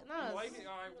like. You No, like it?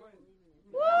 All right, wait.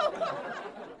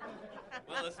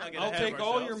 Well, let's not get I'll ahead take of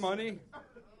all ourselves. your money.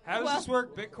 How does Well- this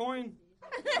work? Bitcoin?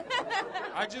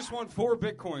 I just want 4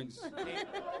 Bitcoins.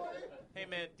 Hey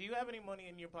man, do you have any money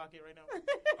in your pocket right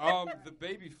now? The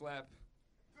baby flap.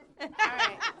 All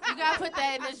right. You gotta put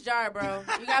that in this jar, bro.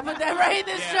 You gotta put that right in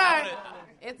this jar.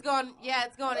 It's going. Yeah,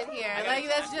 it's going in here. Like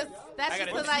that's just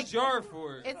to What's like. the jar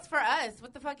for? It's for us.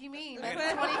 What the fuck you mean? That's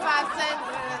gotta- 25 cents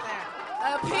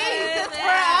a piece. It's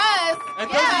for us. It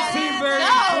doesn't seem very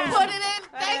inclusive. put it in.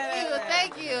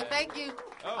 Thank you.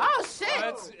 Oh shit.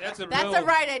 That's a That's bill. a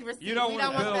Rite Aid receipt. You don't we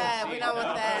want don't a want bill. that. We don't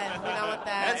want that. We don't want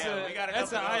that.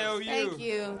 That's an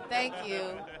IOU. Thank you.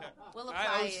 We'll apply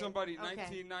I owe it. somebody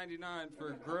Okay. $19.99 for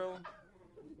a grill.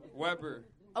 Weber.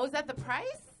 Oh, is that the price?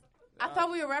 I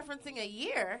thought we were referencing a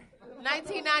year,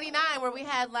 1999, where we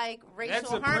had like racial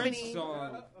That's a harmony. Prince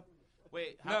song.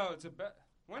 Wait, No, it's a.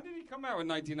 When did he come out with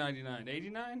 1999?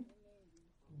 89?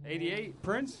 88?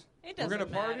 Prince? It We're doesn't gonna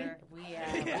party? matter. We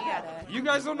gotta. You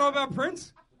guys don't know about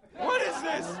Prince? What is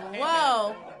this?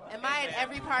 Whoa! Am I at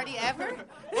every party ever?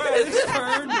 What is this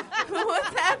turn?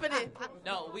 What's happening?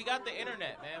 No, we got the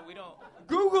internet, man. We don't.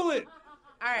 Google it.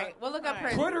 All right, we'll look up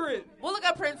Prince. Twitter it. We'll look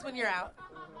up Prince when you're out.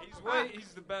 He's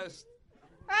the best.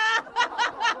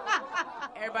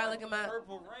 Everybody look him up.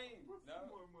 Purple Rain. No.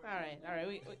 All right. All I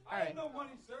right. have no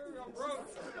money, sir. I'm broke.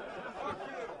 Fuck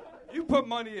you. You put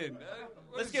money in.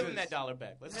 Let's give him that $1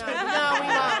 back. Let's No, give him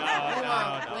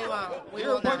we won't.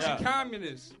 You're a will bunch not. of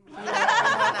communists. We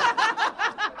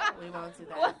won't do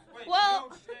that. Wait, Well- you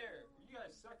don't share. You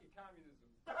guys suck at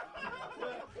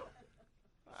communism.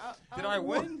 Did I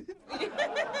win?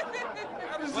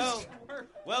 How does this work?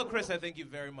 Well, Chris, I think you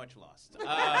very much lost.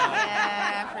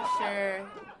 Yeah, for sure.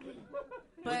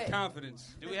 But With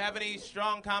confidence. Do we have any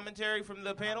strong commentary from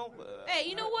the panel? Hey,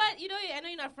 you know what? I know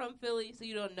you're not from Philly, so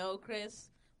you don't know Chris.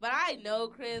 But I know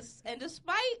Chris, and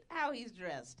despite how he's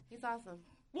dressed, he's awesome.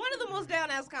 one of the most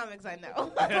down-ass comics I know. For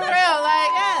real,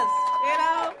 like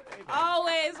Yes,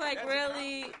 always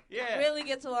really Yeah. really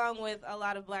gets along with a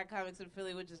lot of black comics in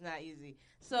Philly, which is not easy.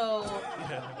 So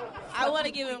I want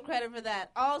to give him credit for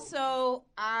that. Also,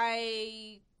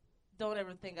 I don't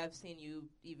ever think I've seen you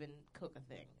even cook a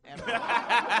thing ever.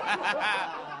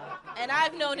 And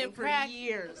I've known him for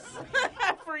years.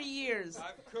 For years.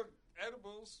 I've cooked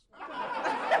edibles.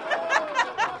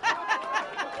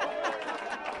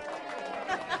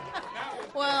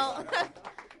 Well,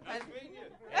 Nice meeting you.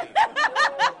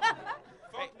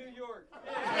 Fuck New York.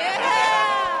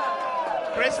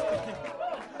 yeah.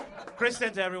 Chris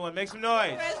sent to everyone. Make some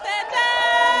noise. Chris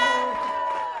Center!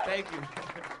 Thank you.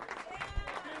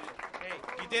 Hey,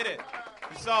 you did it.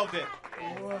 You solved it.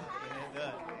 Everywhere.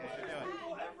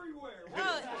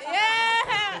 Oh,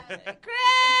 yeah!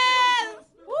 Chris!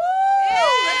 Woo!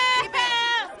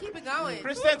 Let's keep it going.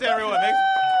 Chris sent to everyone. Make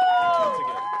some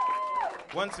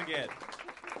once again.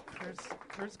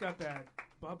 Kurt's got that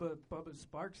Bubba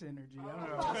Sparks energy. I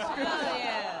don't know. Hell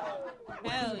yeah.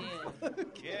 Hell yeah.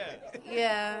 Yeah.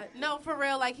 Yeah. No, for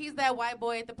real. Like, he's that white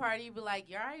boy at the party. You be like,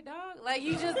 you all right, dog? Like,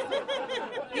 he's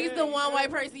the one white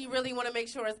person you really want to make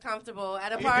sure is comfortable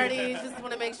at a party. You just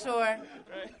want to make sure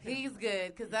he's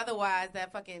good. Because otherwise,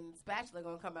 that fucking spatula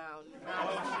going to come out.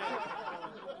 Oh,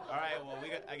 shit. All right, well,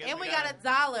 I guess And we gotta-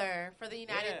 got $1 for the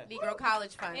United Negro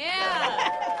College Fund.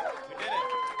 Yeah. We did it.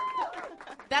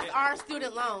 That's our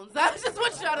student loans. I just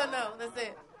want y'all to know. That's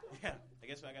it. Yeah. I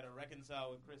guess I got to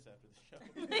reconcile with Chris after the show.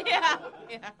 Yeah.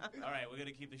 All right, we're going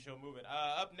to keep the show moving.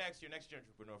 Up next, your next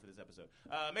entrepreneur for this episode.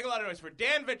 Make a lot of noise for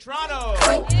Dan Vitrano.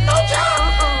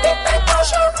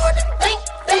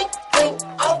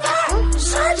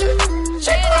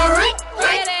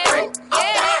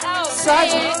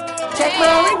 Sergeant, check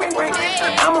my ring.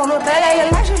 I'm on a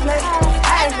bad license plate.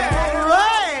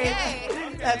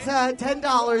 Right. That's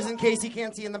 $10 in case you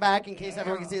can't see in the back, in case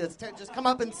everyone can see. That's just come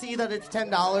up and see that it's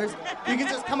 $10. You can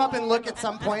just come up and look at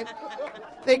some point.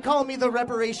 They call me the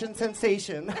reparation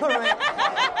sensation. All right.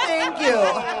 Thank you.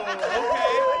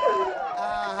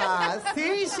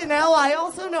 See, Chanel, I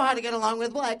also know how to get along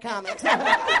with black comics.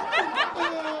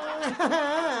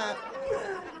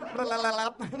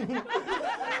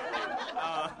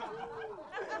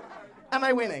 Am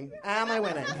I winning?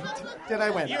 Did I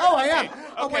win? You're- Oh, I am. okay,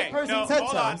 A white okay, person no, said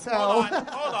hold so. on, So.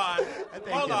 Hold on. Thank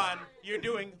Hold you. on. You're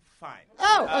doing fine.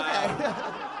 Oh, okay.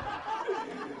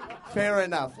 Fair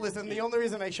enough. Listen, the only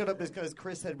reason I showed up is because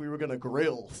Chris said we were going to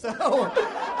grill. So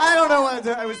I don't know what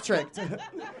I was tricked.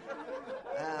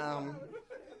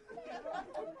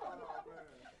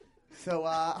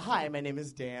 Hi, my name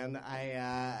is Dan.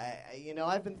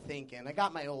 I've been thinking. I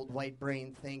got my old white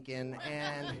brain thinking,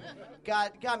 and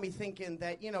got me thinking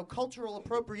that, cultural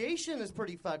appropriation is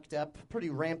pretty fucked up, pretty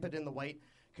rampant in the white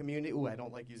community. Ooh, I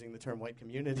don't like using the term white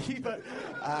community, but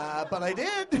I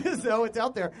did, so it's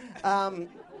out there. Among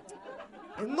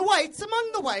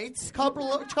the whites,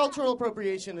 cultural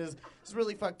appropriation is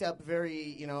really fucked up,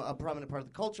 very, a prominent part of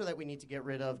the culture that we need to get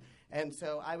rid of. And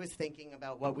so I was thinking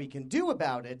about what we can do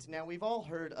about it. Now, we've all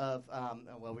heard of,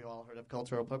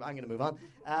 cultural appropriation. I'm going to move on.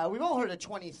 We've all heard of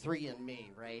 23andMe,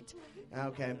 right?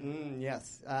 Okay,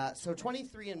 yes. So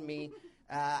 23andMe,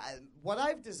 what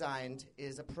I've designed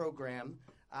is a program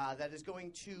that is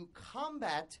going to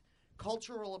combat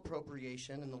cultural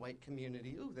appropriation in the white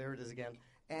community. Ooh, there it is again.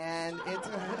 And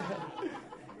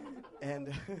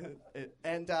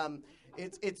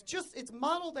it's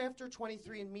modeled after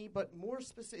 23andMe, but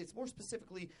it's more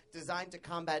specifically designed to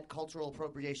combat cultural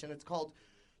appropriation. It's called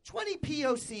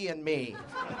 20POC and Me.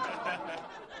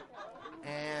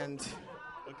 And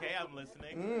okay, I'm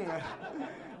listening.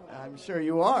 I'm sure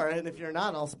you are, and if you're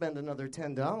not, I'll spend another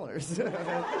 $10.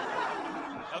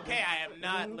 Okay, I am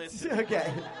not listening.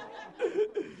 Okay.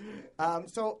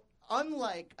 So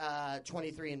unlike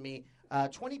 23andMe,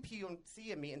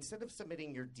 20POC&Me, instead of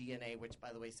submitting your DNA, which,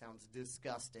 by the way, sounds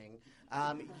disgusting,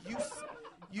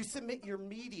 you submit your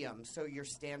medium, so your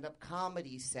stand-up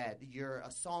comedy set,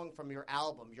 a song from your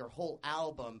album, your whole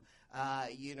album,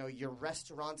 your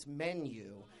restaurant's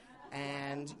menu.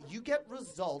 And you get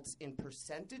results in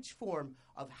percentage form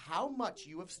of how much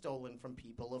you have stolen from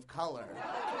people of color.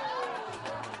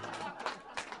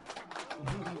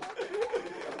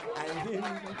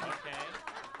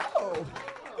 Oh,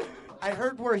 I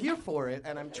heard we're here for it,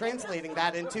 and I'm translating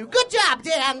that into, good job,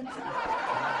 Dan!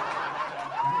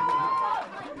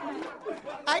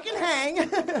 I can hang.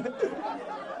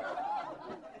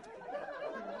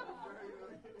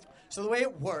 So the way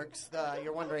it works,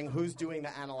 you're wondering who's doing the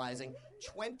analyzing.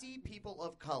 20 people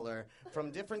of color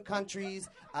from different countries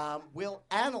will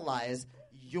analyze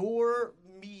your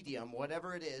medium,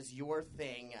 whatever it is, your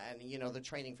thing. And, the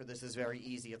training for this is very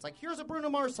easy. It's like, here's a Bruno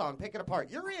Mars song, pick it apart.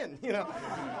 You're in,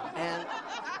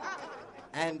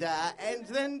 And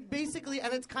then basically,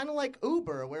 and it's kind of like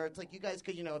Uber, where it's like you guys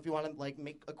could, if you want to like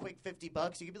make a quick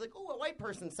 $50, you could be like, oh, a white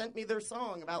person sent me their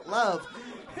song about love.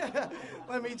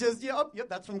 Let me just, yep,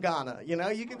 that's from Ghana.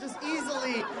 You can just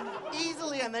easily,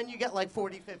 and then you get like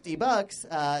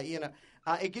 $40-$50.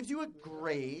 It gives you a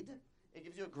grade. It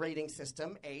gives you a grading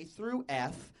system, A through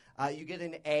F. You get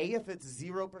an A if it's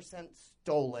 0%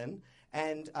 stolen,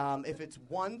 and if it's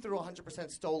 1 through 100%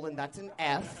 stolen, that's an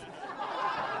F.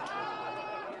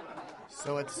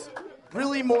 So it's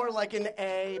really more like an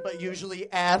A, but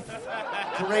usually F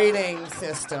grading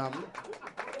system.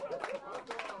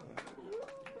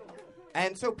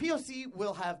 And so POC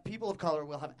will have, people of color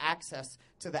will have access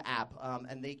to the app,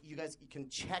 and you guys can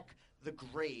check the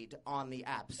grade on the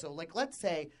app. So, like, let's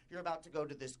say you're about to go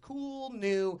to this cool,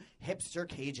 new, hipster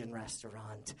Cajun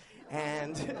restaurant,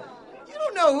 and you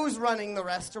don't know who's running the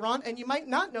restaurant, and you might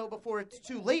not know before it's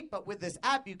too late, but with this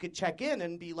app, you could check in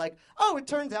and be like, oh, it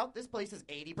turns out this place is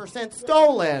 80%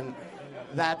 stolen.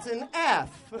 That's an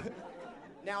F.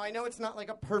 Now, I know it's not like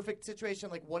a perfect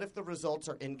situation. Like, what if the results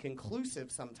are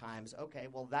inconclusive sometimes? Okay,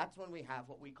 well, that's when we have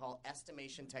what we call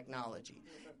estimation technology.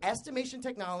 Estimation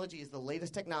technology is the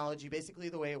latest technology. Basically,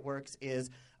 the way it works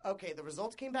is, okay, the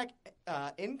results came back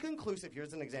inconclusive.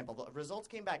 Here's an example. The results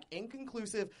came back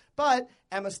inconclusive, but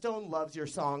Emma Stone loves your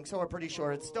song, so we're pretty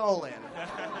sure it's stolen.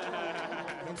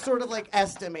 It sort of like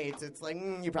estimates. It's like,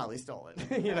 you probably stole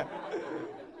it,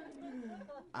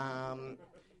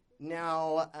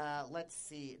 Now, let's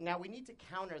see. Now, we need to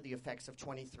counter the effects of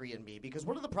 23andMe, because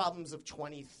what are the problems of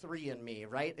 23andMe,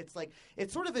 right? It's like,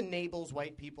 it sort of enables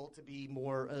white people to be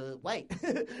more white.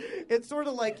 It's sort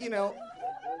of like, like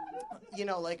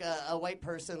a white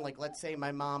person, like, let's say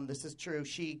my mom, this is true,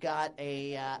 she got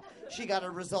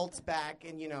her results back,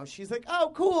 and, she's like,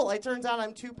 oh, cool, it turns out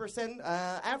I'm 2%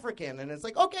 African. And it's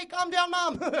like, okay, calm down,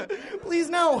 Mom. Please,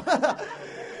 no.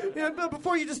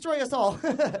 Before you destroy us all.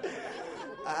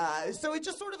 So it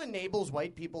just sort of enables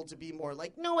white people to be more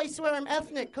like, no, I swear I'm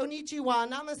ethnic, konnichiwa,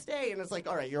 namaste. And it's like,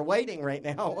 all right, you're whiting right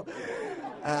now.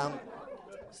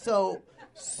 So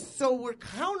we're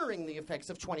countering the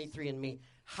effects of 23andMe.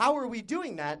 How are we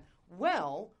doing that?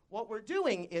 Well, what we're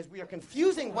doing is we are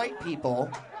confusing white people.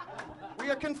 We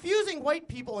are confusing white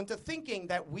people into thinking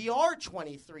that we are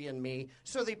 23andMe,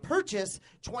 so they purchase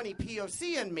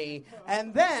 20POC&Me,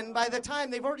 and then by the time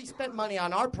they've already spent money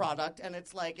on our product and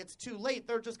it's like it's too late,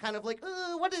 they're just kind of like,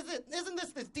 what is it? Isn't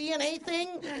this DNA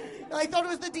thing? I thought it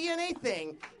was the DNA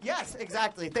thing. Yes,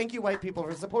 exactly. Thank you, white people,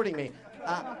 for supporting me.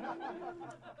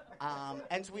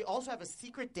 And so we also have a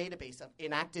secret database of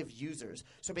inactive users.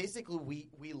 So basically,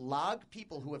 we log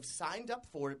people who have signed up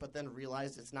for it but then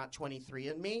realized it's not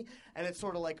 23andMe. And it's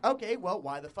sort of like, okay, well,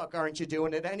 why the fuck aren't you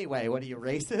doing it anyway? What are you,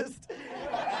 racist?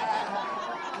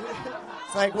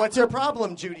 It's like, what's your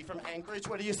problem, Judy from Anchorage?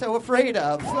 What are you so afraid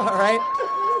of? All right?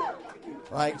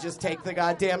 Like, just take the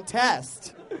goddamn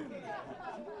test.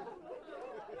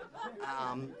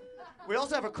 We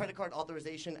also have a credit card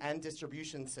authorization and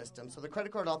distribution system. So the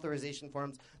credit card authorization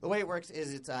forms, the way it works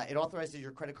is it authorizes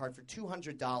your credit card for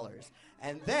 $200.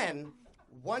 And then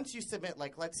once you submit,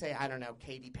 like, let's say, I don't know,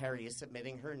 Katy Perry is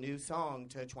submitting her new song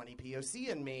to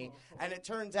 20POC&Me, and it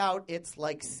turns out it's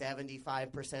like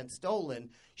 75% stolen,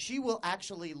 she will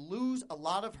actually lose a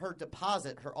lot of her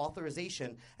deposit, her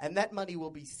authorization, and that money will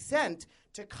be sent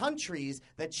to countries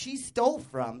that she stole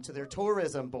from to their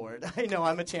tourism board. I know,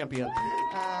 I'm a champion.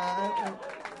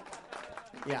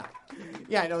 Yeah,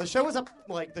 I know, the show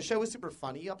was super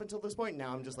funny up until this point.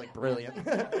 Now I'm just like, brilliant.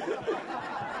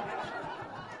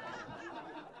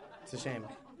 It's a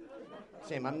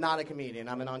shame. I'm not a comedian.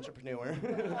 I'm an entrepreneur.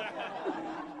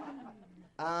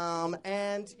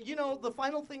 And, the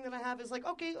final thing that I have is like,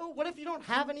 okay, what if you don't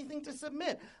have anything to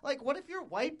submit? Like, what if you're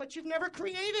white, but you've never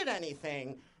created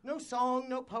anything? No song,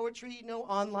 no poetry, no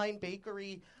online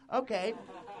bakery. Okay.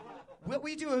 What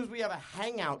we do is we have a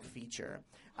Hangout feature.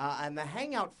 And the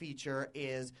Hangout feature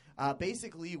is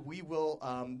basically we will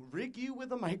rig you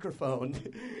with a microphone,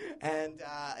 and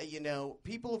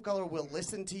people of color will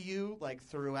listen to you like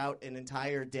throughout an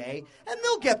entire day, and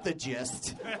they'll get the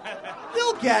gist.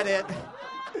 They'll get it.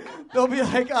 They'll be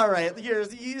like, all right,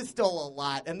 you stole a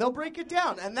lot, and they'll break it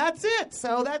down, and that's it.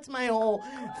 So that's my whole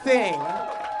thing.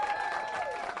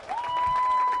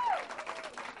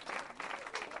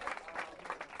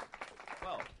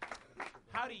 Well,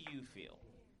 how do you feel?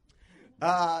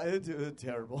 It's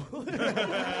terrible.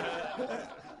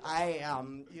 I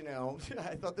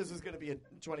thought this was going to be a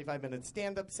 25-minute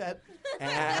stand-up set,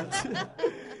 and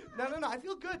no, I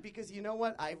feel good because you know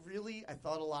what? I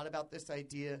thought a lot about this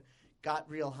idea, got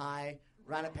real high,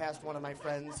 ran it past one of my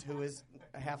friends who is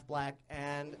half black,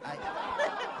 and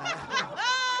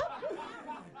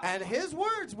and his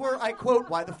words were, I quote,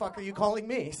 "Why the fuck are you calling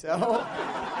me?" So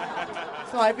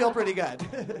I feel pretty good.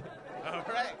 All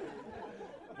right.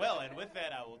 Well, and with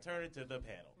that, I will turn it to the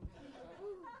panel.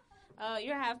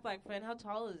 Your half-black friend, how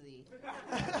tall is he?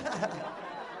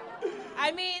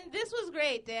 I mean, this was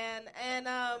great, Dan, and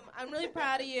I'm really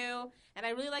proud of you, and I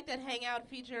really like that Hangout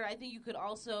feature. I think you could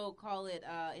also call it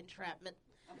entrapment.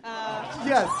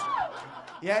 Yes.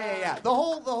 Yeah. The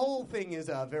whole thing is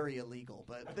very illegal,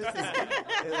 but this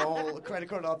is the whole credit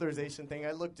card authorization thing.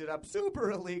 I looked it up,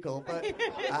 super illegal, but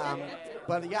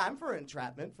yeah, I'm for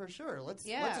entrapment for sure. Let's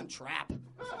entrap.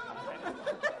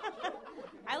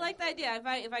 I like the idea.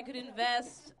 If I could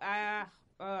invest,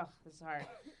 this is hard.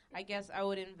 I guess I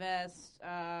would invest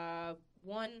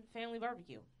one family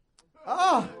barbecue.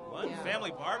 Oh, one family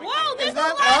barbecue. Whoa, there's a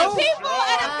lot of people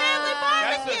at a family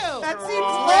barbecue. That seems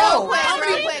low.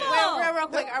 Real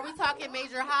quick. Are we talking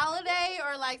major holiday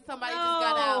or like somebody just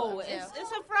got out? No, it's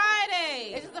a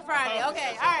Friday. It's just a Friday.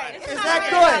 Okay, all right. Is that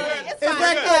good? Is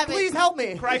that good? Please help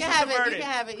me. You can have it. You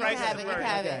can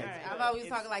have it. I'm always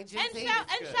talking like And shout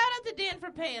out to Dan for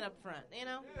paying up front.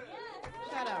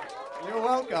 Shout out. You're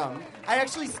welcome. I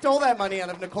actually stole that money out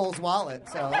of Nicole's wallet,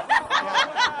 so.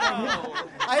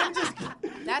 I'm just.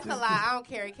 That's a lie. I don't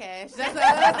carry cash. That's a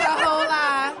whole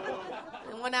lie.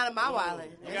 It went out of my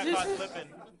wallet. You got caught slipping.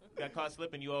 Got caught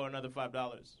slipping. You owe another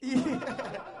 $5.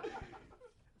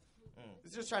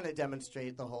 It's just trying to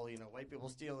demonstrate the whole, white people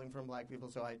stealing from black people.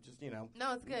 So I just, No,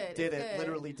 it's good. Did it.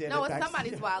 Literally did it. No, it's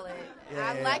somebody's wallet.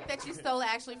 I like that that you stole it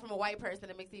actually from a white person.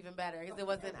 It makes it even better because it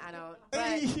wasn't. I don't.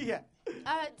 But, yeah.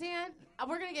 Dan,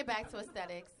 we're gonna get back to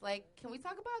aesthetics. Like, can we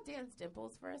talk about Dan's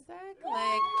dimples for a sec?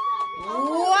 Like,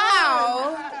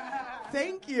 wow.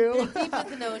 Thank you. Deep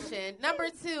as an ocean. Number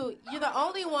 2, you're the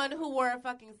only one who wore a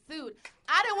fucking suit.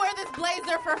 I didn't wear this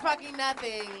blazer for fucking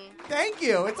nothing. Thank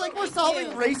you. It's like we're solving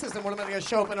racism. What am I going to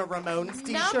show up in a Ramones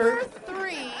t-shirt?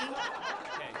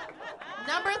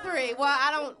 Number 3. Well,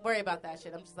 I don't worry about that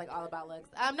shit. I'm just like all about looks.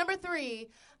 Number 3,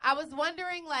 I was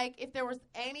wondering like if there was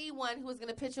anyone who was going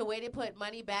to pitch a way to put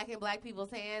money back in black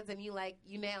people's hands, and you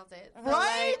nailed it. So,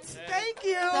 right? Thank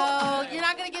you. So you're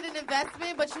not going to get an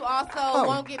investment, but you also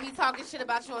won't get me talking shit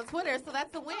about you on Twitter. So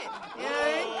that's a win. You know what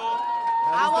I mean?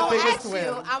 I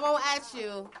won't at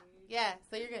you. Yeah.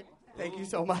 So you're good. Thank you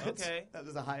so much. Okay. That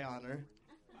is a high honor.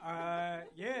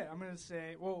 Yeah, I'm going to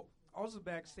say, also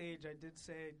backstage, I did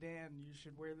say, Dan, you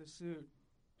should wear the suit.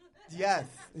 Yes.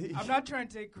 I'm not trying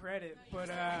to take credit, but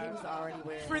he was already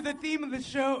wearing for the theme of the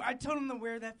show, I told him to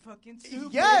wear that fucking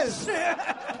suit. Yes.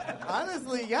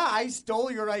 Honestly, yeah, I stole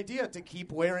your idea to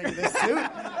keep wearing this suit.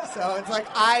 So it's like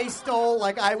I stole,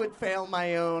 I would fail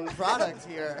my own product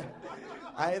here.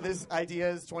 This idea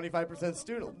is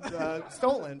 25%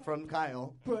 stolen from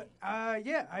Kyle. But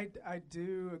yeah, I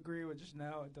do agree with just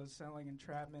now. It does sound like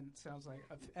entrapment. It sounds like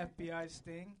a FBI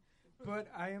sting. But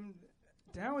I am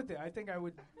down with it. I think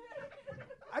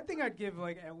I'd give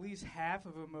at least half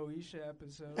of a Moesha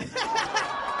episode. Hell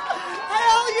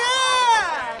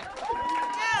yeah!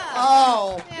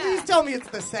 Oh, please tell me it's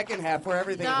the second half where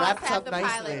everything wraps up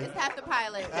nicely. It's half the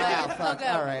pilot. Oh, fuck.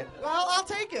 All right. Well, I'll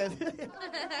take it.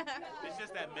 It's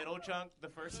just that middle chunk. The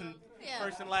first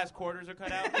and last quarters are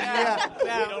cut out.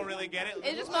 Yeah. You don't really get it.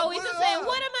 It's just Moesha saying,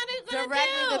 "What am I going to do?"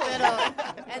 Directly the middle,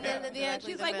 and then at the end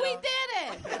she's like, "We did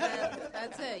it." And then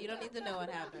that's it. You don't need to know what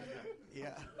happened.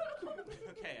 Yeah.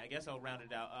 Okay, I guess I'll round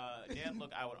it out. Dan,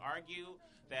 look, I would argue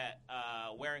that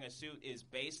wearing a suit is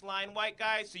baseline white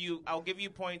guy, so I'll give you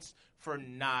points for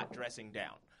not dressing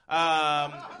down.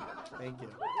 Thank you.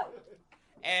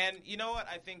 And you know what?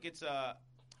 I think it's a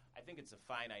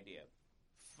fine idea.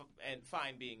 and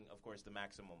fine being, of course, the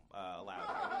maximum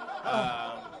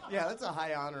allowed. Yeah, that's a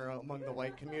high honor among the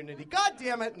white community. God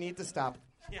damn it, need to stop.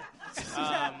 Yeah.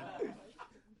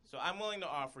 So I'm willing to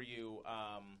offer you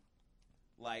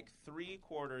like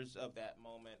 3/4 of that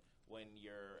moment when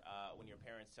your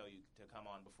parents tell you to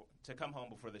come home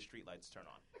before the streetlights turn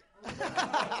on.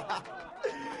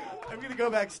 I'm gonna go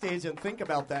backstage and think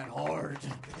about that hard.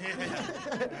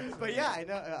 But yeah, I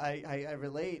know. I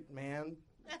relate, man.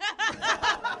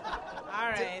 All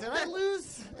right. Did I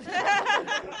lose?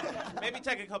 Maybe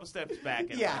take a couple steps back.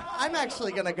 And Yeah, I'm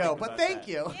actually gonna go. But thank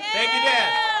you. Thank you,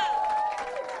 Dan.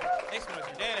 Thanks so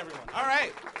much, Dan. Everyone. All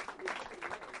right,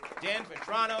 Dan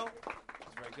Vetrano.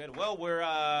 That's very good. Well,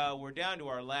 we're down to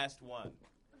our last one,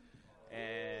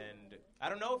 and I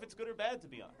don't know if it's good or bad, to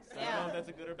be honest. I don't know if that's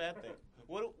a good or bad thing.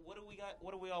 What do we got?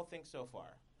 What do we all think so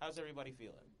far? How's everybody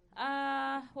feeling?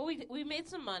 Well, we made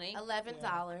some money. $11.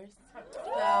 So,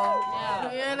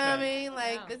 Yeah. you know what I Okay. mean?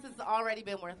 Like, this has already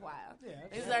been worthwhile.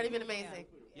 It's already been amazing.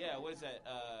 Yeah, what is that?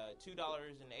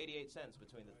 $2.88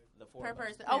 between the four Per of us.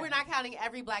 person. Oh, we're not counting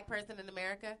every black person in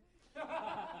America?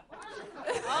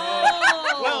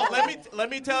 Well, let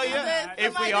me tell you,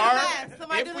 if we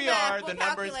are, the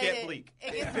numbers get bleak.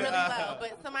 It gets really low,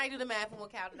 but somebody do the math and we'll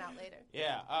count it out later.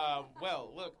 Yeah.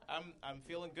 Well, look, I'm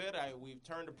feeling good. We've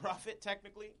turned a profit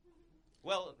technically.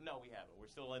 Well, no, we haven't. We're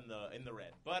still in the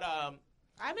red. But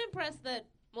I'm impressed that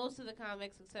most of the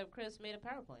comics except Chris made a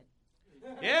PowerPoint.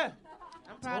 Yeah.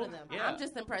 I'm proud of them. Yeah. I'm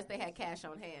just impressed they had cash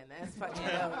on hand. That's fucking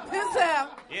Yeah.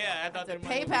 dope. Yeah, I thought the they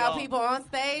might PayPal be people on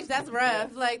stage, that's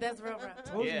rough. Like, that's real rough.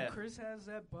 Told Yeah. you Chris has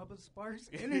that Bubba Sparks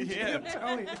energy. Yeah. I'm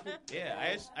telling you.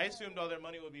 Yeah, I assumed all their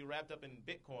money would be wrapped up in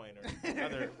Bitcoin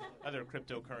or other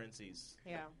cryptocurrencies.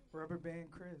 Yeah. Rubber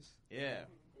band Chris. Yeah.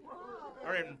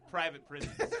 Or in private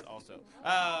prisons also.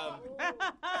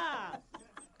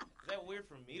 Is that weird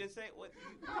for me to say? What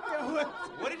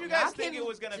did you guys Y'all think can it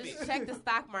was going to be? Just check the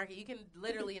stock market. You can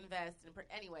literally invest.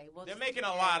 Anyway, They're making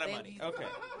a lot of money. Okay.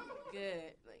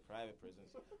 Good. Like, Private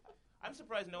prisons. I'm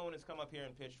surprised no one has come up here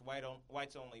and pitched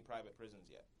whites only private prisons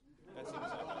yet. That seems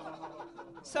like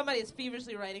Somebody is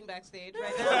feverishly writing backstage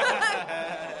right now.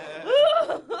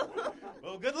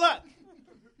 Well, good luck.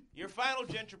 Your final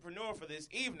gentrepreneur for this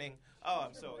evening. Oh,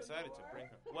 I'm so excited to bring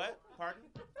her. What? Pardon?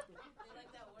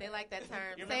 they like that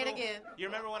term. You Say it remember- again. You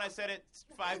remember when I said it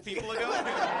 5 people ago?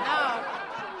 No.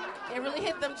 It really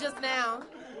hit them just now.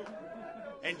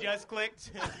 It just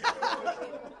clicked.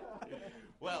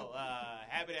 Well,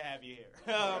 happy to have you here.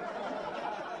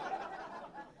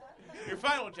 Your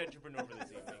final gentrepreneur for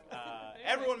this evening.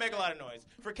 Everyone make a lot of noise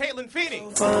for Caitlin Feeney.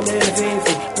 Fun in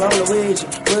the roll with you,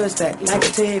 Woodstack like a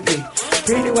tippy.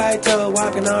 Pretty white toe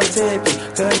walking on the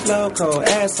tippy. Good flow, cold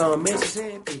ass on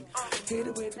Mississippi.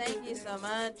 Thank you so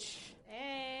much.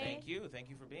 Thank you. Thank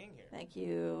you for being here. Thank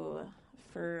you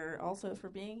for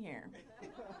being here.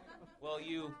 Well,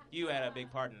 you had a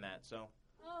big part in that, so.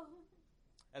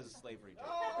 As a slavery joke.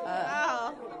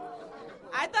 Oh.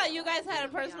 I thought you guys had a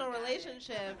personal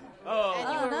relationship. Oh. And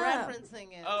you were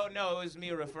referencing it. Oh, no, it was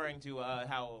me referring to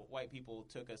how white people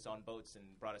took us on boats and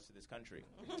brought us to this country.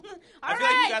 All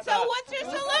right, so what's your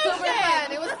solution? Super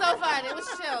fun. It was so fun. It was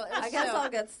chill. I guess I'll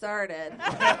get started.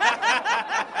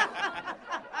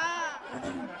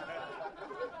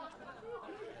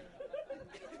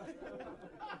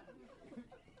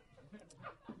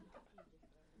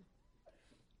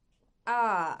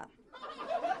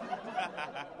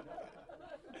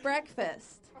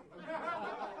 Breakfast.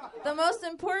 The most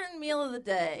important meal of the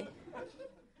day.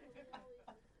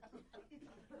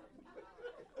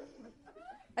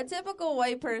 A typical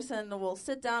white person will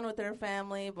sit down with their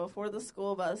family before the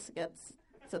school bus gets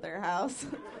to their house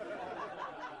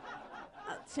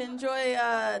to enjoy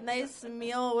a nice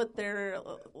meal with their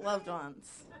loved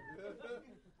ones.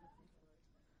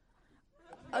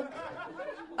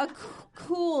 A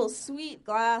cool, sweet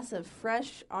glass of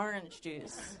fresh orange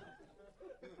juice.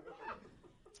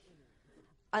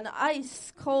 An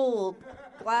ice-cold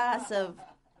glass of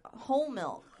whole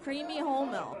milk, creamy whole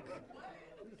milk.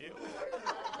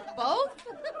 Both?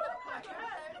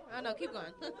 Oh, no, keep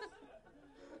going.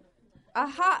 A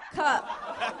hot cup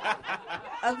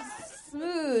of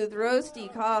smooth,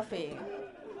 roasty coffee.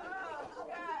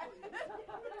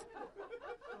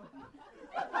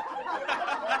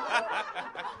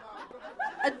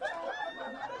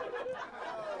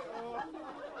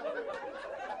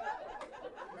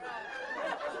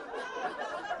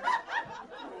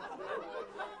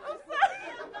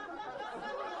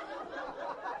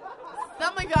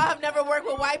 Some of y'all have never worked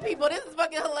with white people. This is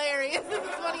fucking hilarious. This is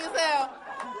funny as hell.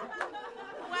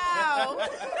 Wow.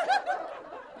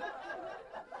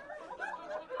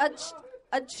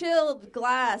 a chilled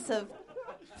glass of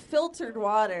filtered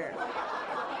water.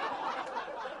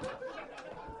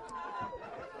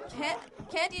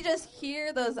 Can't you just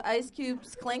hear those ice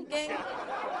cubes clinking?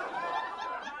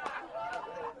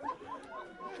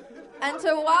 And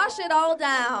to wash it all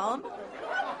down,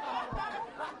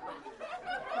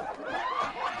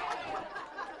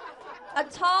 a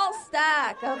tall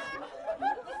stack of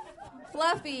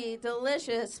fluffy,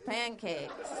 delicious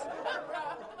pancakes.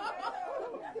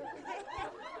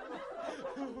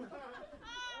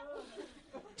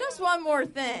 Just one more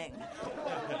thing.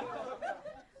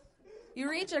 You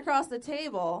reach across the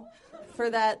table for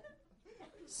that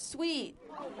sweet,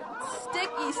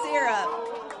 sticky syrup.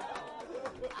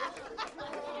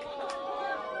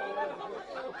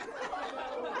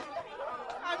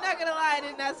 I'm not gonna lie, I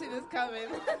did not see this coming.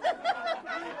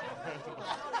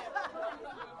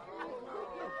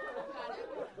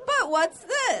 But what's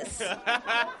this?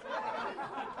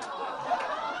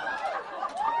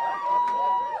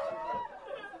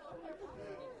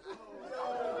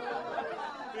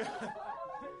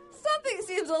 Something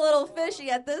seems a little fishy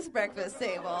at this breakfast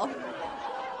table.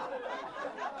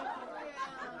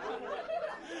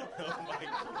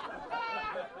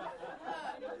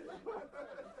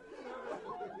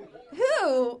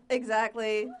 Who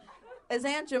exactly is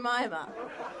Aunt Jemima?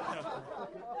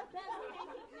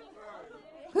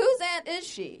 Whose aunt is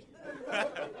she?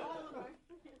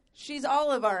 She's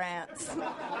all of our aunts.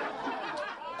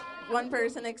 One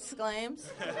person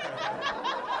exclaims.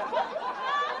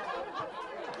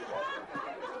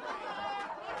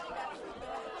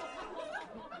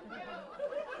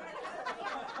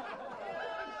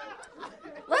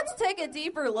 Let's take a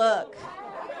deeper look.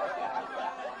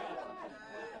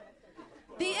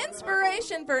 The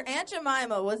inspiration for Aunt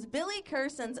Jemima was Billy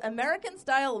Curson's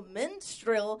American-style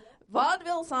minstrel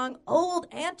vaudeville song Old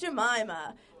Aunt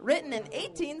Jemima, written in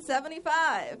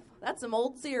 1875. That's some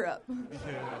old syrup.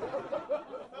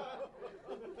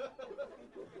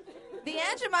 The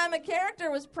Aunt Jemima character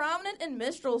was prominent in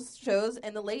minstrel shows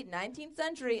in the late 19th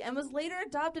century and was later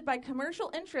adopted by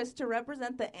commercial interests to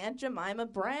represent the Aunt Jemima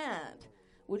brand,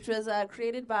 which was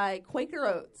created by Quaker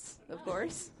Oats, of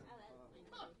course.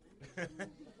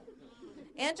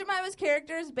 Aunt Jemima's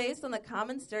character is based on the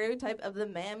common stereotype of the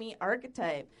mammy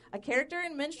archetype, a character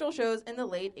in minstrel shows in the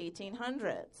late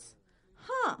 1800s.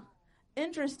 Huh.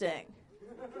 Interesting.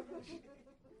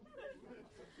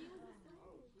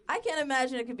 I can't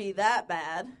imagine it could be that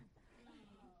bad.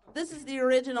 This is the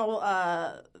original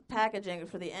packaging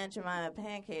for the Aunt Jemima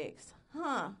pancakes.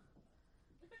 Huh.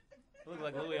 Look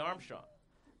like Louis Armstrong.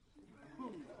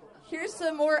 Here's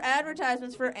some more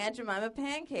advertisements for Aunt Jemima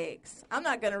pancakes. I'm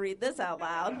not going to read this out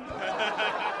loud.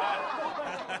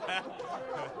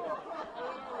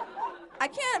 I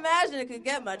can't imagine it could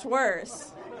get much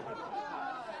worse.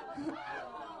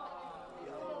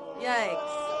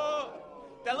 Yikes.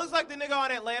 That looks like the nigga on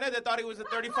Atlanta that thought he was a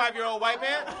 35-year-old white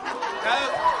man.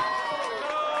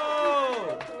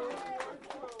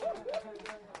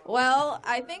 Well,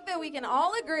 I think that we can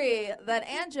all agree that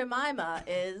Aunt Jemima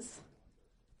is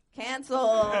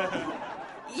canceled.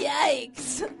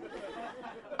 Yikes.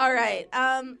 All right.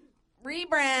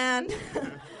 Rebrand.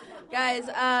 Guys,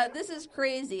 this is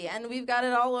crazy, and we've got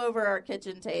it all over our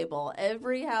kitchen table.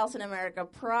 Every house in America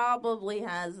probably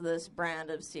has this brand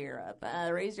of syrup.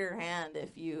 Raise your hand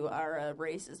if you are a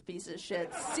racist piece of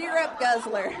shit syrup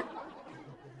guzzler.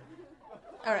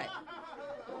 All right.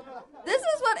 This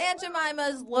is what Aunt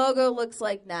Jemima's logo looks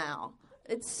like now.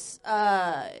 It's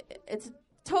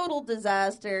total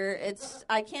disaster.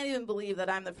 I can't even believe that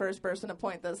I'm the first person to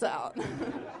point this out.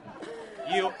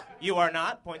 You are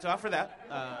not. Points off for that.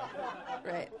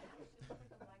 Right.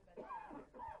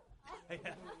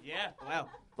 Yeah. Wow.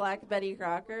 Black Betty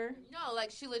Crocker. No,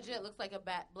 like she legit looks like a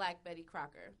Black Betty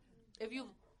Crocker.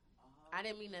 I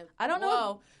didn't mean to. I don't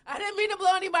know. I didn't mean to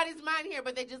blow anybody's mind here,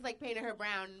 but they just like painted her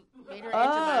brown, made her Oh,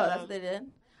 into my that's what they did.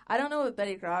 I don't know what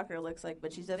Betty Crocker looks like,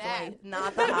 but she's definitely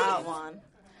not the hot one.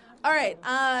 All right,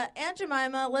 Aunt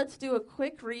Jemima. Let's do a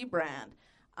quick rebrand.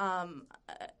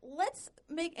 Let's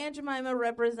make Aunt Jemima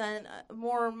represent a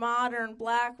more modern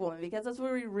black woman, because that's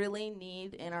what we really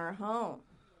need in our home.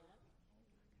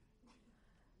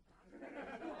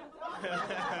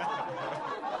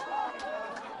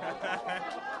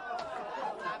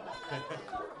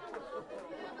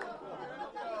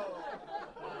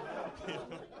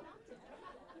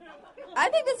 I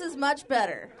think this is much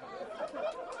better.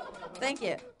 Thank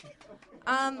you.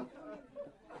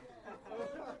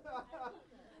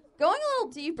 Going a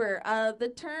little deeper, the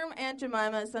term Aunt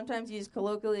Jemima is sometimes used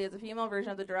colloquially as a female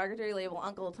version of the derogatory label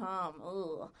Uncle Tom.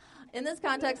 Ugh. In this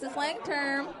context, the slang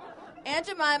term Aunt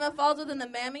Jemima falls within the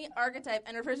mammy archetype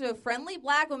and refers to a friendly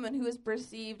black woman who is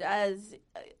perceived as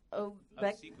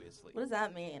obsequiously. What does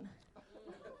that mean?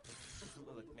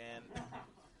 Look, man,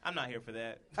 I'm not here for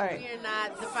that. All right. We're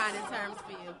not defining terms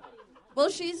for you. Well,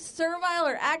 she's servile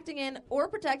or acting in or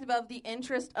protective of the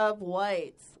interest of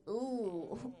whites.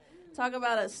 Ooh. Talk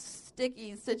about a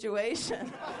sticky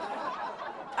situation.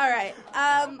 All right.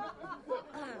 I'll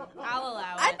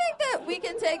allow it. I think that we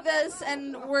can take this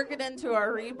and work it into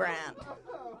our rebrand.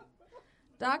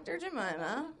 Dr.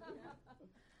 Jemima,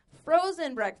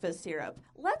 frozen breakfast syrup.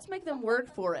 Let's make them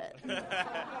work for it.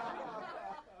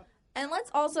 And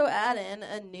let's also add in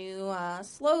a new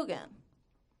slogan.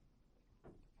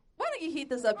 Why don't you heat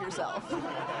this up yourself?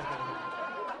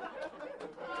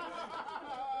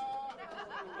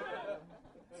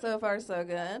 So far, so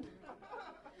good.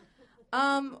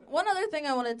 One other thing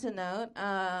I wanted to note: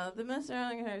 the myth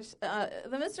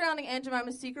surrounding Aunt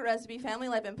Jemima's secret recipe, family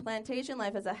life, and plantation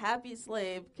life as a happy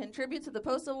slave contributes to the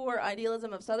post-Civil War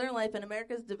idealism of Southern life and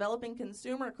America's developing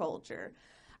consumer culture.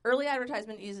 Early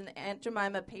advertisement used an Aunt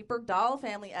Jemima paper doll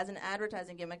family as an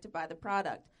advertising gimmick to buy the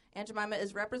product. Aunt Jemima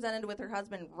is represented with her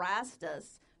husband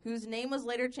Rastus, whose name was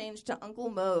later changed to Uncle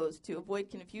Mose to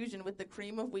avoid confusion with the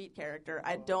cream of wheat character.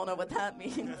 I don't know what that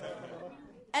means.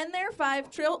 And their 5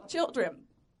 children: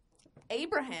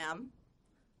 Abraham,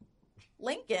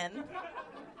 Lincoln,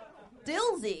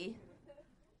 Dilsey,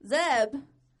 Zeb,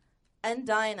 and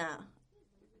Dinah.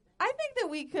 I think that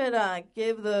we could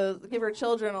give her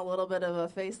children a little bit of a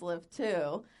facelift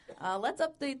too. Let's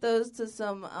update those to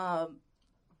some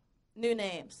new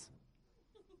names.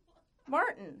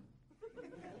 Martin,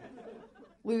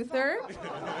 Luther,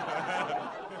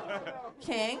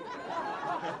 King,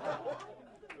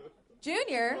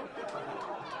 Junior,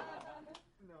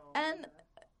 and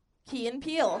Key and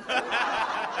Peele.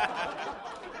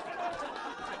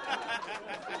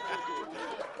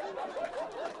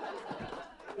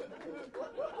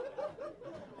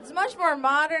 It's much more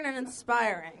modern and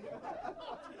inspiring.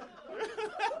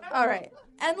 All right.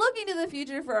 And looking to the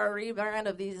future for our rebrand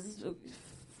of these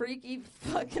freaky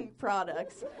fucking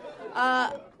products.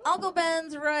 Uncle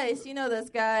Ben's Rice. You know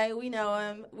this guy. We know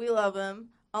him. We love him.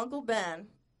 Uncle Ben.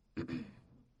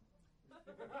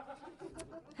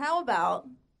 How about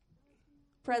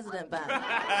President Ben?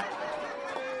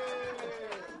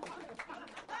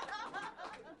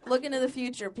 Look into the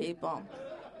future, people.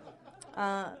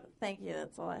 Thank you.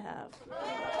 That's all I have.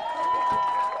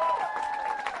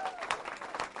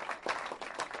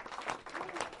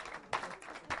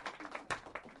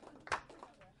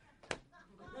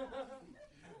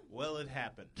 Well, it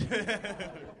happened.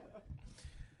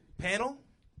 Panel?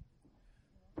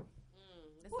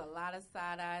 There's a lot of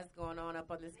side eyes going on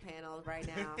up on this panel right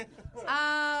now.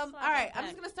 All right, I'm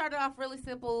just going to start it off really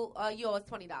simple. You owe us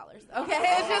 $20. Okay?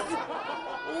 It's just,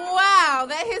 wow,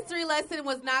 that history lesson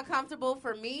was not comfortable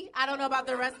for me. I don't know about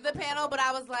the rest of the panel, but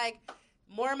I was like,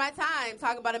 more of my time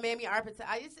talking about a mammy archetype.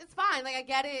 It's fine. Like, I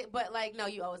get it, but, like, no,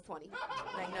 you owe us 20.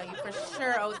 Like, no, you for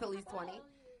sure owe us at least 20.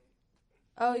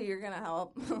 Oh, you're going to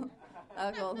help.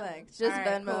 Oh, cool, thanks. Just All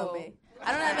right, Venmo cool. me.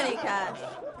 I don't have any cash.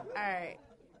 All right.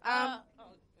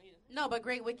 No, but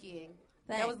great wikiing.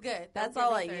 Thanks. That was good. That's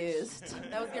That was all good I research. used.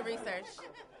 That was good research.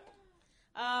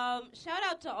 Shout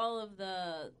out to all of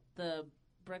the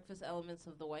breakfast elements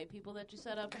of the white people that you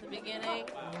set up in the beginning.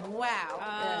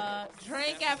 Wow.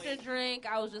 Drink after drink,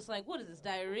 I was just like, what is this,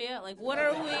 diarrhea? Like, what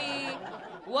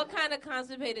kind of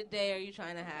constipated day are you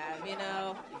trying to have, you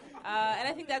know? And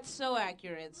I think that's so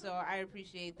accurate, so I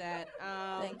appreciate that.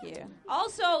 Thank you.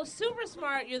 Also, super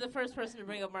smart, you're the first person to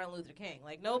bring up Martin Luther King.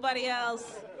 Like, nobody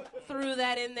else threw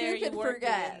that in there. Who could you worked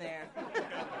forget? it in there.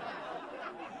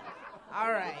 All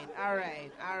right.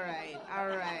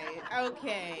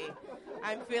 Okay.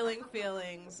 I'm feeling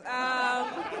feelings.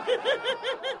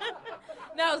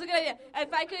 No, it's a good idea.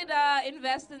 If I could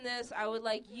invest in this, I would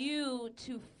like you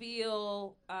to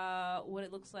feel what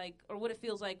it looks like, or what it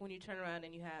feels like when you turn around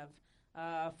and you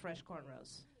have fresh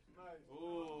cornrows.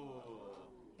 Ooh.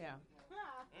 Yeah.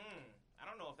 I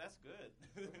don't know if that's good.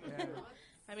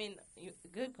 I mean,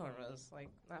 good cornrows, like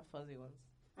not fuzzy ones.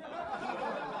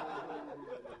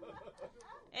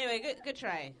 Anyway, good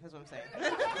try. That's what I'm saying.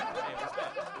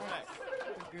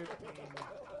 Good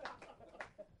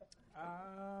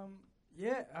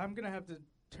yeah, I'm gonna have to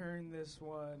turn this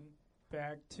one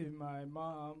back to my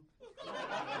mom.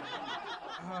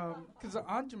 Cause the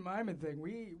Aunt Jemima thing,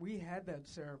 we had that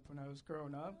syrup when I was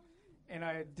growing up, and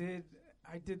I did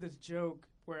this joke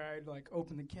where I'd like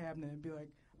open the cabinet and be like,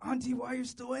 "Auntie, why are you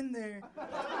still in there?"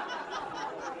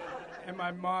 And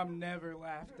my mom never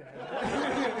laughed at it.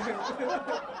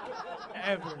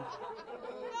 Ever.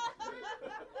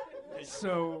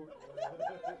 So.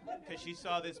 Because she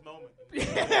saw this moment. She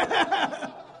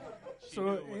So,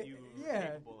 knew what you were yeah.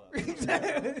 capable of.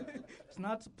 It's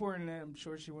not supporting it. I'm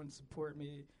sure she wouldn't support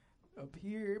me up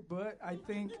here, but I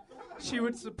think she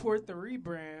would support the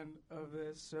rebrand of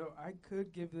this. So I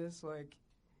could give this like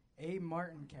a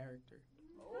Martin character.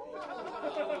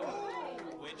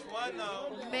 Which one,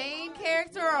 though? Main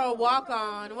character or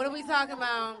walk-on? What are we talking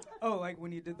about? Oh, like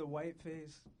when you did the white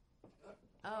face.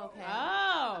 Oh, okay.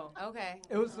 Oh. Okay.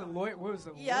 It was the lawyer. What was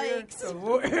the Yikes. lawyer? The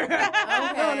lawyer.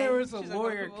 I thought Okay. it was a She's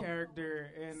lawyer uncomfortable. character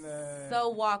in the. So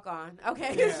walk-on.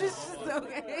 Okay. Yeah. It's just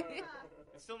okay.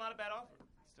 It's still not a bad offer.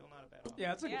 Still not a bad offer. Yeah,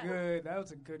 that's a good. That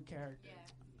was a good character.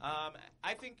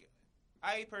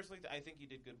 I personally think you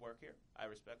did good work here. I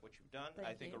respect what you've done. Thank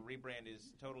I think you. a rebrand is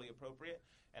totally appropriate,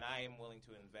 and I am willing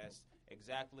to invest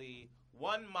exactly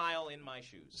 1 mile in my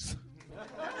shoes. I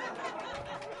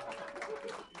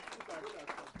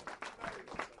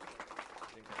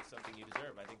think that's something you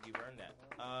deserve. I think you've earned that.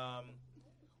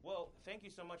 Well, thank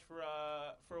you so much for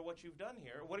what you've done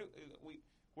here.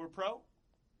 We're pro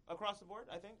across the board,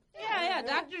 I think. Yeah,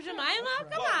 Dr. Jemima?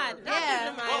 Come on, Dr.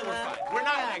 Yeah. Well, we're Jemima. fine. We're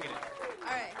not negative. All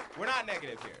right. We're not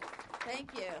negative here.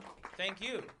 Thank you. Thank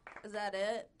you. Is that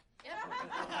it?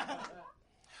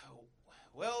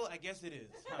 Well, I guess it is.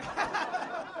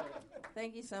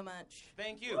 Thank you so much.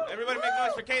 Thank you. Everybody make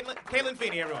noise for Caitlin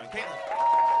Feeney, everyone. Caitlin.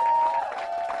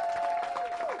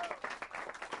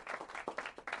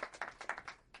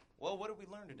 Well, what did we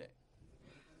learn today?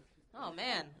 Oh,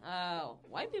 man.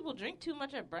 White people drink too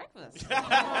much at breakfast.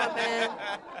 Oh, man.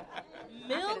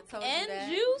 Milk told you and that.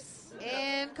 juice.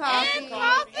 And coffee. And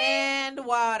coffee. And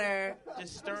water.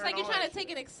 Just stir It's it like you're on. trying to take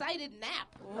an excited nap.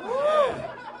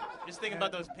 Yeah. Just think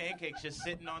about those pancakes just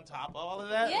sitting on top of all of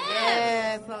that.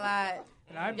 Yes, a lot.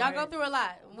 And I Y'all might- go through a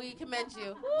lot. We commend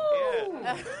you.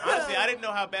 Yeah. Honestly, I didn't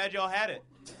know how bad y'all had it.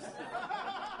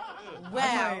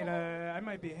 Wow. I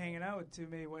might be hanging out with too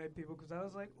many white people because I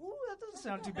was like, ooh, that doesn't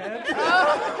sound too bad.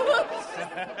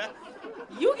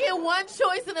 You get one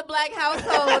choice in a black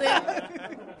household,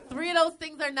 and 3 of those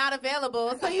things are not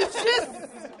available. So you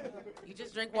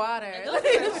just drink water.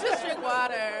 You just drink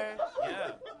water.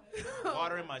 Yeah.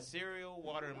 Water in my cereal,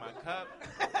 water in my cup,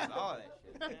 all that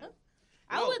shit. Man.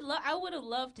 I would have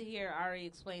loved to hear Ari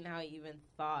explain how he even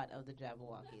thought of the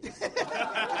Jabberwockies.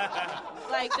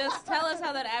 Like, just tell us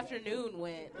how that afternoon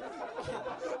went.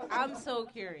 I'm so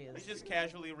curious. He's just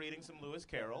casually reading some Lewis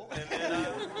Carroll, and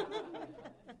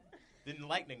then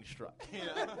lightning struck. You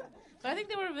know? But I think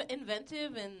they were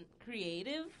inventive and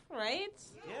creative, right?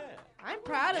 Yeah. I'm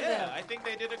proud of them. Yeah, I think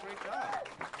they did a great job.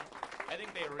 I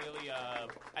think they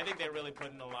really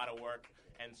put in a lot of work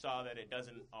and saw that it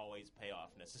doesn't always pay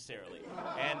off necessarily.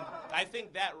 And I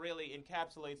think that really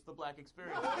encapsulates the black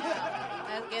experience.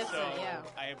 I guess so, yeah.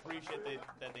 I appreciate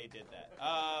that they did that.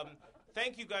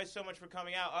 Thank you guys so much for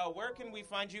coming out. Where can we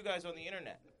find you guys on the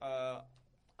internet? Oh,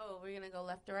 we're going to go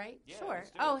left to right? Yeah, Sure. let's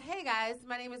do Oh, it. hey, guys.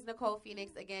 My name is Nicole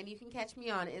Phoenix. Again, you can catch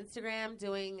me on Instagram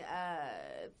doing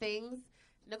things.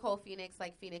 Nicole Phoenix,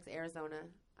 like Phoenix, Arizona,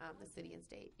 the city and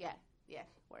state. Yeah,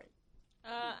 word.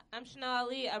 I'm Chanel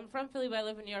Ali. I'm from Philly, but I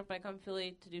live in New York, but I come to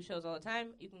Philly to do shows all the time.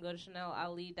 You can go to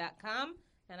ChanelAli.com,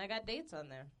 and I got dates on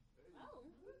there.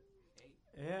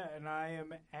 Yeah, and I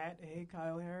am at Hey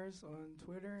Kyle Harris on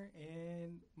Twitter,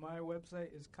 and my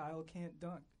website is Kyle Can't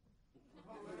Dunk.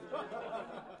 Is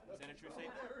that a true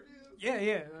statement?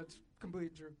 Yeah, that's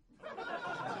completely true.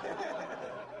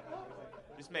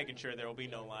 Just making sure there will be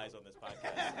no lies on this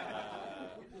podcast.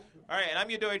 All right, and I'm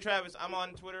Yodoye Travis. I'm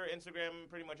on Twitter, Instagram,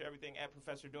 pretty much everything at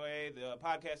Professor Doye. The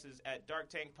podcast is at Dark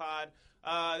Tank Pod.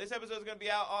 This episode is going to be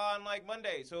out on like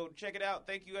Monday, so check it out.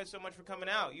 Thank you guys so much for coming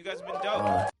out. You guys have been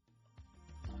dope.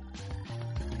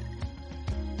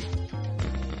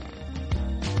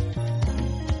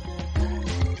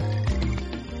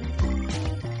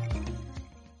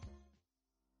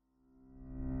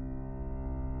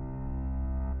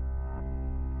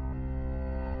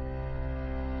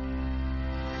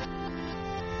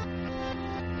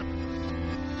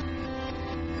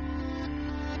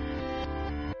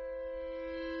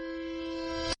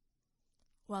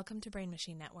 Welcome to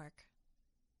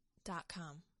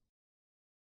BrainMachineNetwork.com.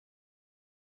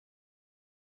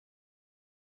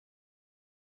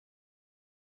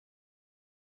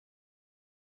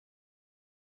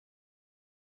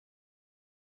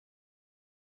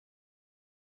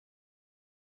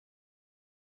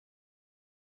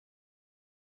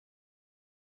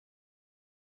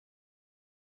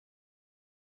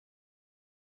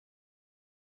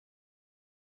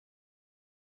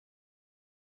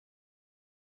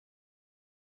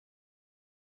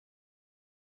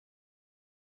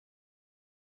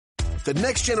 The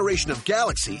next generation of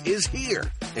Galaxy is here,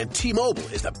 and T-Mobile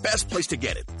is the best place to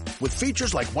get it. With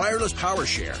features like wireless power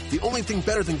share, the only thing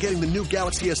better than getting the new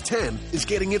Galaxy S10 is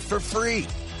getting it for free.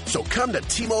 So come to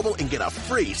T-Mobile and get a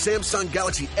free Samsung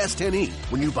Galaxy S10e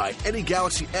when you buy any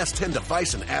Galaxy S10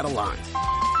 device and add a line.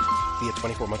 Via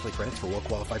 24 monthly credits for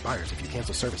well-qualified buyers. If you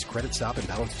cancel service, credit stop and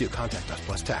balance due. Contact us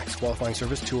plus tax. Qualifying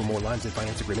service, 2 or more lines and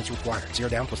finance agreements required. 0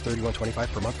 down plus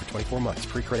 $31.25 per month for 24 months.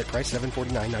 Pre-credit price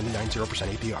 $749.99,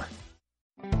 0% APR.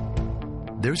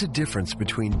 There's a difference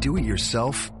between do it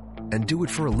yourself and do it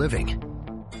for a living.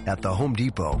 At the Home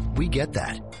Depot, we get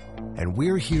that. And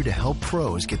we're here to help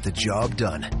pros get the job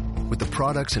done with the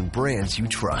products and brands you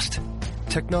trust.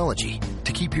 Technology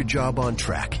to keep your job on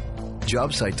track.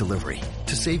 Job site delivery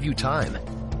to save you time.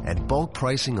 And bulk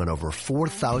pricing on over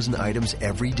 4,000 items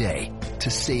every day to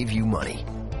save you money.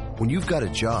 When you've got a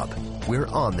job, we're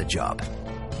on the job.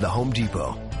 The Home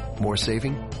Depot. More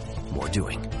saving, more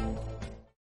doing.